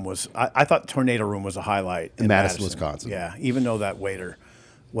 Tornado Room was. I thought Tornado Room was a highlight in Madison, Wisconsin. Yeah, even though that waiter,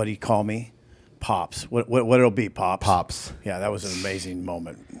 what did he call me? Pops. What it'll be, Pops? Pops. Yeah, that was an amazing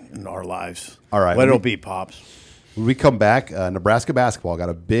moment in our lives. All right. What it'll be, Pops? When we come back, Nebraska basketball got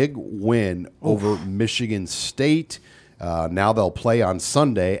a big win over Michigan State. Now they'll play on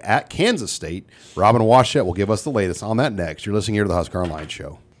Sunday at Kansas State. Robin Washett will give us the latest on that next. You're listening here to the Husker Online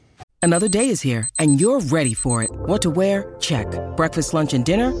Show. Another day is here, and you're ready for it. What to wear? Check. Breakfast, lunch, and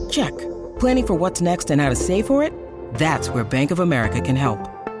dinner? Check. Planning for what's next and how to save for it? That's where Bank of America can help.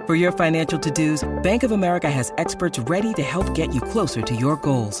 For your financial to-dos, Bank of America has experts ready to help get you closer to your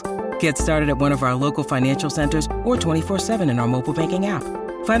goals. Get started at one of our local financial centers or 24/7 in our mobile banking app.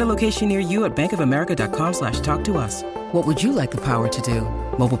 Find a location near you at bankofamerica.com/talktous. What would you like the power to do?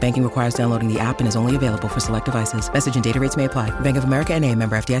 Mobile banking requires downloading the app and is only available for select devices. Message and data rates may apply. Bank of America NA,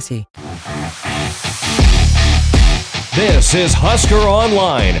 member FDIC. This is Husker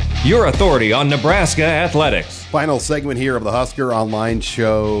Online, your authority on Nebraska athletics. Final segment here of the Husker Online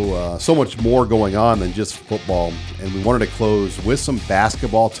Show. So much more going on than just football. And we wanted to close with some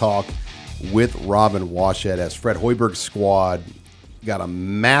basketball talk with Robin Washett as Fred Hoiberg's squad got a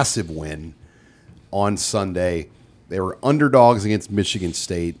massive win on Sunday. They were underdogs against Michigan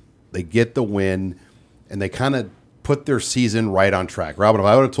State. They get the win, and they kind of put their season right on track. Robin, if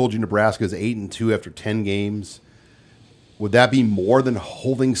I would have told you Nebraska is 8-2 after 10 games, would that be more than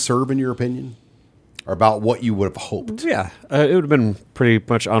holding serve in your opinion? Or about what you would have hoped? Yeah, it would have been pretty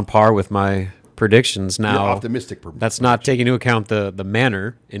much on par with my predictions. Now, your optimistic that's not taking into account the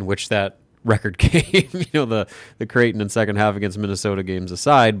manner in which that record came. The Creighton and second half against Minnesota games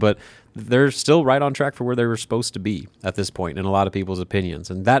aside, but they're still right on track for where they were supposed to be at this point in a lot of people's opinions.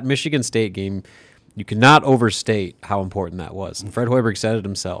 And that Michigan State game, you cannot overstate how important that was. And Fred Hoiberg said it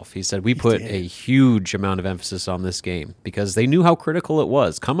himself. He said, we put a huge amount of emphasis on this game because they knew how critical it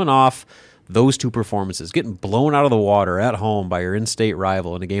was. Coming off those two performances, getting blown out of the water at home by your in-state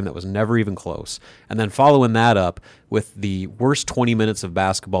rival in a game that was never even close, and then following that up with the worst 20 minutes of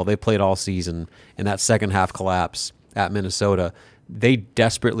basketball they played all season in that second half collapse at Minnesota, they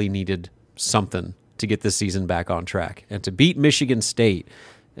desperately needed something to get this season back on track. And to beat Michigan State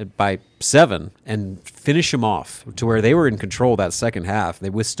by 7 and finish them off to where they were in control that second half, they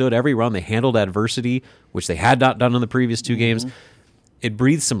withstood every run, they handled adversity, which they had not done in the previous two games. It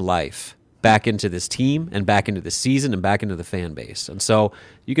breathed some life back into this team and back into the season and back into the fan base. And so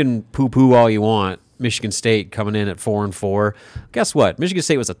you can poo-poo all you want Michigan State coming in at 4-4. Guess what? Michigan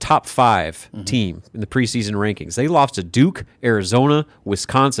State was a top 5 team in the preseason rankings. They lost to Duke, Arizona,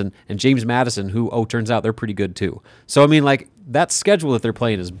 Wisconsin, and James Madison, who, turns out they're pretty good too. So, I mean, like, that schedule that they're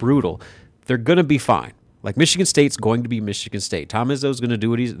playing is brutal. They're going to be fine. Like, Michigan State's going to be Michigan State. Tom Izzo's going to do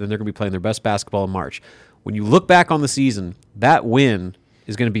what then they're going to be playing their best basketball in March. When you look back on the season, that win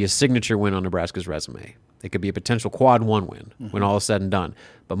is going to be a signature win on Nebraska's resume. It could be a potential quad 1 win when all is said and done.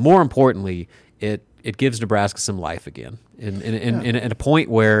 But more importantly, it gives Nebraska some life again. In at a point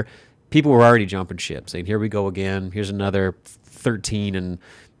where people were already jumping ship, saying, here we go again. Here's another 13 and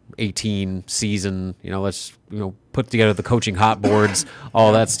 18 season. Let's put together the coaching hot boards,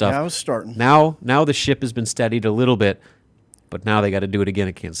 all that stuff. Yeah, I was starting. Now the ship has been steadied a little bit, but now they got to do it again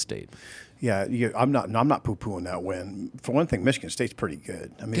at Kansas State. Yeah, I'm not poo-pooing that win. For one thing, Michigan State's pretty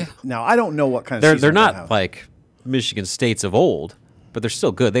good. I mean, now I don't know what kind of season they're not like Michigan State's of old, but they're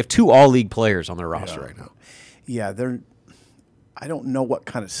still good. They have 2 all-league players on their roster right now. Yeah, I don't know what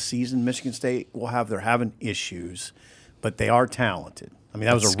kind of season Michigan State will have. They're having issues, but they are talented. I mean,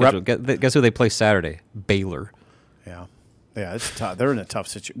 that was a rep. Guess who they play Saturday? Baylor. Yeah, it's tough. They're in a tough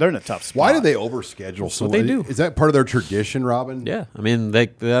situation. They're in a tough spot. Why do they overschedule? So they do. Is that part of their tradition, Robin? Yeah, I mean they're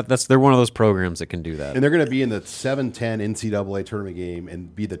one of those programs that can do that. And they're going to be in the 7-10 NCAA tournament game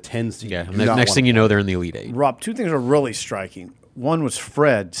and be the 10 seed. Yeah, next thing you know, they're in the Elite 8. Rob, 2 things are really striking. One was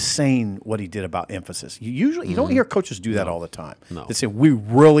Fred saying what he did about emphasis. You don't hear coaches do that all the time. No. They say, we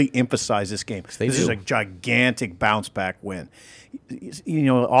really emphasize this game. They this do. is a gigantic bounce-back win.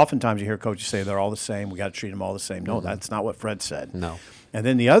 Oftentimes you hear coaches say they're all the same. We got to treat them all the same. No, that's not what Fred said. No. And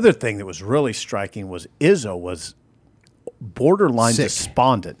then the other thing that was really striking was Izzo was borderline Sick.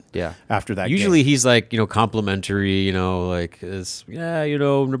 despondent after that Usually game. he's like, complimentary, Nebraska's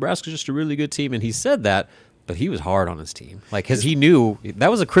just a really good team. And he said that, but he was hard on his team. Like, because he knew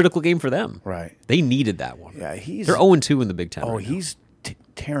that was a critical game for them. Right. They needed that one. Yeah, they're 0-2 in the Big Ten. Oh, right now. he's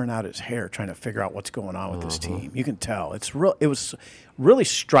tearing out his hair trying to figure out what's going on with this team. You can tell. It was really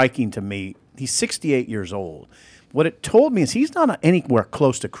striking to me. He's 68 years old. What it told me is he's not anywhere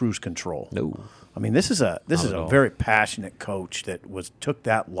close to cruise control. No. I mean, this is a very passionate coach that took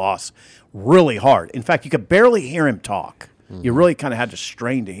that loss really hard. In fact, you could barely hear him talk. You really kind of had to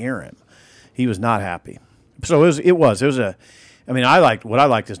strain to hear him. He was not happy. So it was a. I mean, what I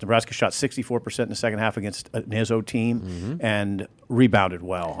liked is Nebraska shot 64% in the second half against an Izzo team and rebounded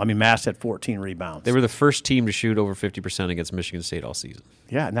well. I mean, Mass had 14 rebounds. They were the first team to shoot over 50% against Michigan State all season.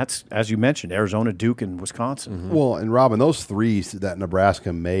 Yeah, and that's, as you mentioned, Arizona, Duke, and Wisconsin. Well, and Robin, those threes that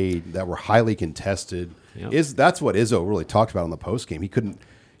Nebraska made that were highly contested, that's what Izzo really talked about on the postgame.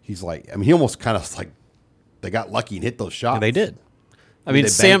 He almost kind of like they got lucky and hit those shots. Yeah, they did. I mean,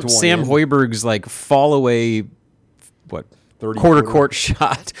 Sam Hoiberg's like fall away, quarter court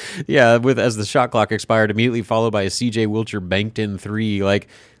shot. Yeah, as the shot clock expired, immediately followed by a C.J. Wilcher banked in 3. Like,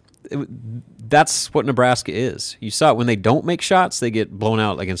 that's what Nebraska is. You saw it when they don't make shots, they get blown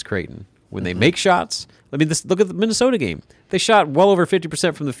out against Creighton. When they make shots, look at the Minnesota game. They shot well over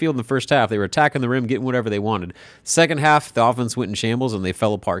 50% from the field in the first half. They were attacking the rim, getting whatever they wanted. Second half, the offense went in shambles, and they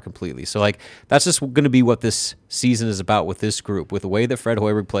fell apart completely. So, that's just going to be what this season is about with this group, with the way that Fred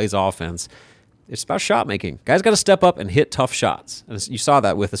Hoiberg plays offense. It's about shot making. Guys got to step up and hit tough shots. And you saw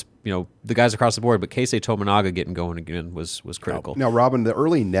that with the guys across the board, but Keisei Tominaga getting going again was critical. Now, Robin, the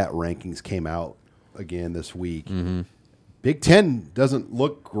early net rankings came out again this week. Big Ten doesn't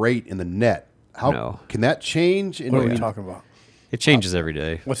look great in the net. How can that change? What are we talking about? It changes every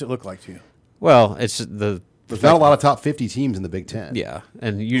day. What's it look like to you? Well, it's there's not a lot of top 50 teams in the Big Ten. Yeah,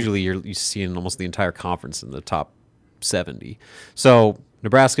 and usually you're seeing almost the entire conference in the top 70. So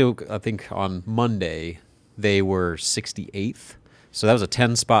Nebraska, I think on Monday, they were 68th. So that was a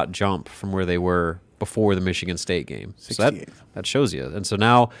 10-spot jump from where they were before the Michigan State game. So that shows you. And so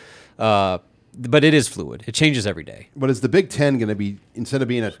now, but it is fluid. It changes every day. But is the Big Ten going to be, instead of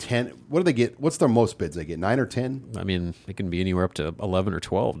being a 10, what do they get? What's their most bids they get, 9 or 10? I mean, it can be anywhere up to 11 or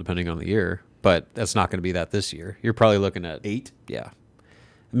 12, depending on the year. But that's not going to be that this year. You're probably looking at 8. Yeah,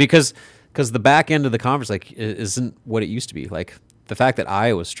 because the back end of the conference isn't what it used to be. Like the fact that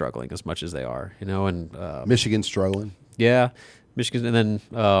Iowa's struggling as much as they are, and Michigan's struggling. Yeah, Michigan, and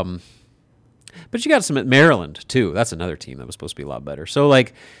then but you got some at Maryland too. That's another team that was supposed to be a lot better. So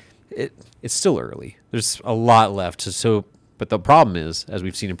it's still early. There's a lot left. But the problem is, as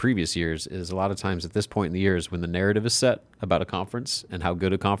we've seen in previous years, is a lot of times at this point in the year is when the narrative is set about a conference and how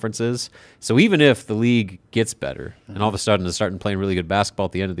good a conference is. So even if the league gets better and all of a sudden is starting playing really good basketball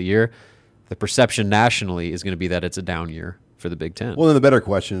at the end of the year, the perception nationally is going to be that it's a down year for the Big Ten. Well, then the better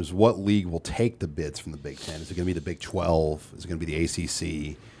question is what league will take the bids from the Big Ten? Is it going to be the Big 12? Is it going to be the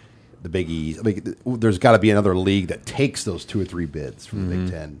ACC? the Big East. I mean, there's got to be another league that takes those 2 or 3 bids from the Big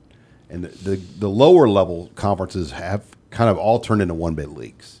Ten. And the lower level conferences have kind of all turned into 1 bid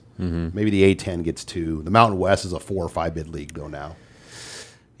leagues. Maybe the A10 gets 2. The Mountain West is a 4 or 5 bid league though now.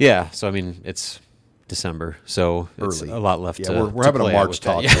 Yeah, so I mean it's December, so it's Early. a lot left. Yeah, to, we're to having a play out March with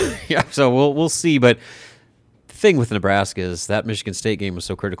talk. that. Yeah, so we'll see. But the thing with Nebraska is that Michigan State game was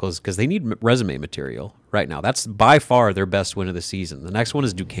so critical is because they need resume material right now. That's by far their best win of the season. The next one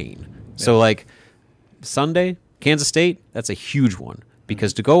is Duquesne. So like Sunday, Kansas State, that's a huge one.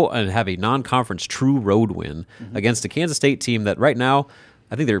 Because to go and have a non-conference true road win against a Kansas State team that right now,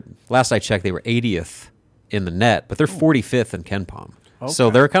 I think last I checked, they were 80th in the net, but they're 45th in KenPom. Okay. So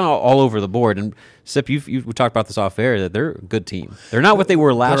they're kind of all over the board. And Sip, we talked about this off air, that they're a good team. They're not what they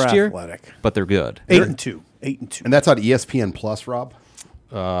were last year, but they're good. 8-2. 8-2. And that's on ESPN Plus, Rob?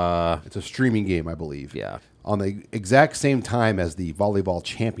 It's a streaming game, I believe. Yeah. On the exact same time as the volleyball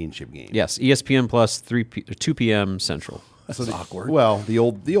championship game. Yes, ESPN Plus, 2 p.m. Central. That's awkward. Well, the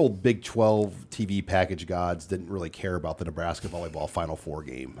old Big 12 TV package gods didn't really care about the Nebraska volleyball Final Four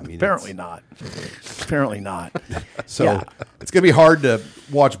game. I mean, apparently not. Apparently not. So it's going to be hard to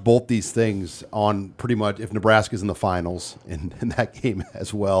watch both these things on pretty much if Nebraska's in the finals in that game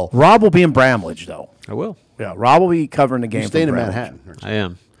as well. Rob will be in Bramlage, though. I will. Yeah, Rob will be covering the game. You're staying in Bramlage. Manhattan. I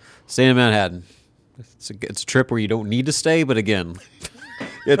am. Staying in Manhattan. It's a trip where you don't need to stay, but again...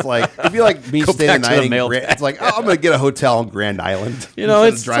 It's like it'd be like me staying the night in it's like, I'm going to get a hotel in Grand Island. You know,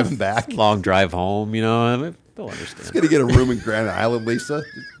 it's driving back. Long drive home. You know, I mean, they'll understand. It's going to get a room in Grand Island, Lisa.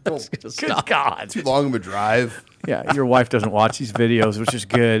 Good God, too long of a drive. Yeah, your wife doesn't watch these videos, which is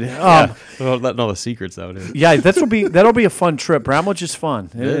good. Well, letting all the secrets out here. Yeah, that'll be a fun trip. Bramlage is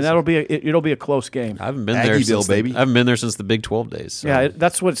fun, and that'll be it'll be a close game. I haven't been there since I haven't been there since the Big 12 days. So. Yeah,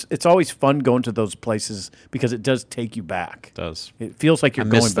 it's always fun going to those places because it does take you back. It does. It feels like you're I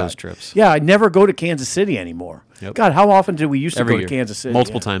going miss back. those trips. Yeah, I never go to Kansas City anymore. Yep. God, how often did we used to Every go year. to Kansas City?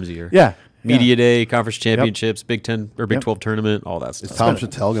 Multiple times a year. Yeah. Media Day, conference championships, Big 10 or Big 12 tournament, all that stuff. Is Tom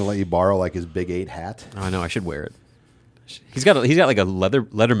Chattel going to let you borrow like his Big 8 hat? I know. I should wear it. He's got like a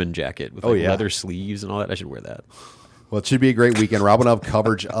Letterman jacket with leather sleeves and all that. I should wear that. Well, it should be a great weekend. Rob will have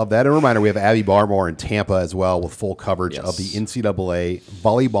coverage of that. And a reminder, we have Abby Barmore in Tampa as well with full coverage of the NCAA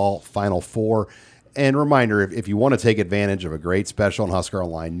Volleyball Final Four. And reminder, if you want to take advantage of a great special on Husker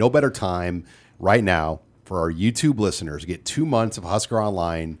Online, no better time right now for our YouTube listeners. Get 2 months of Husker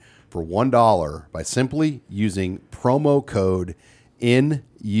Online for $1 by simply using promo code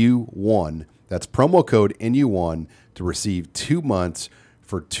NU1. That's promo code NU1 to receive 2 months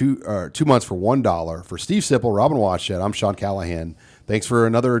for 2 months for $1. For Steve Sipple, Robin Watshed, I'm Sean Callahan. Thanks for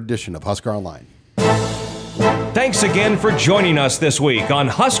another edition of Husker Online. Thanks again for joining us this week on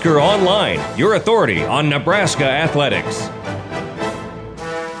Husker Online, your authority on Nebraska athletics.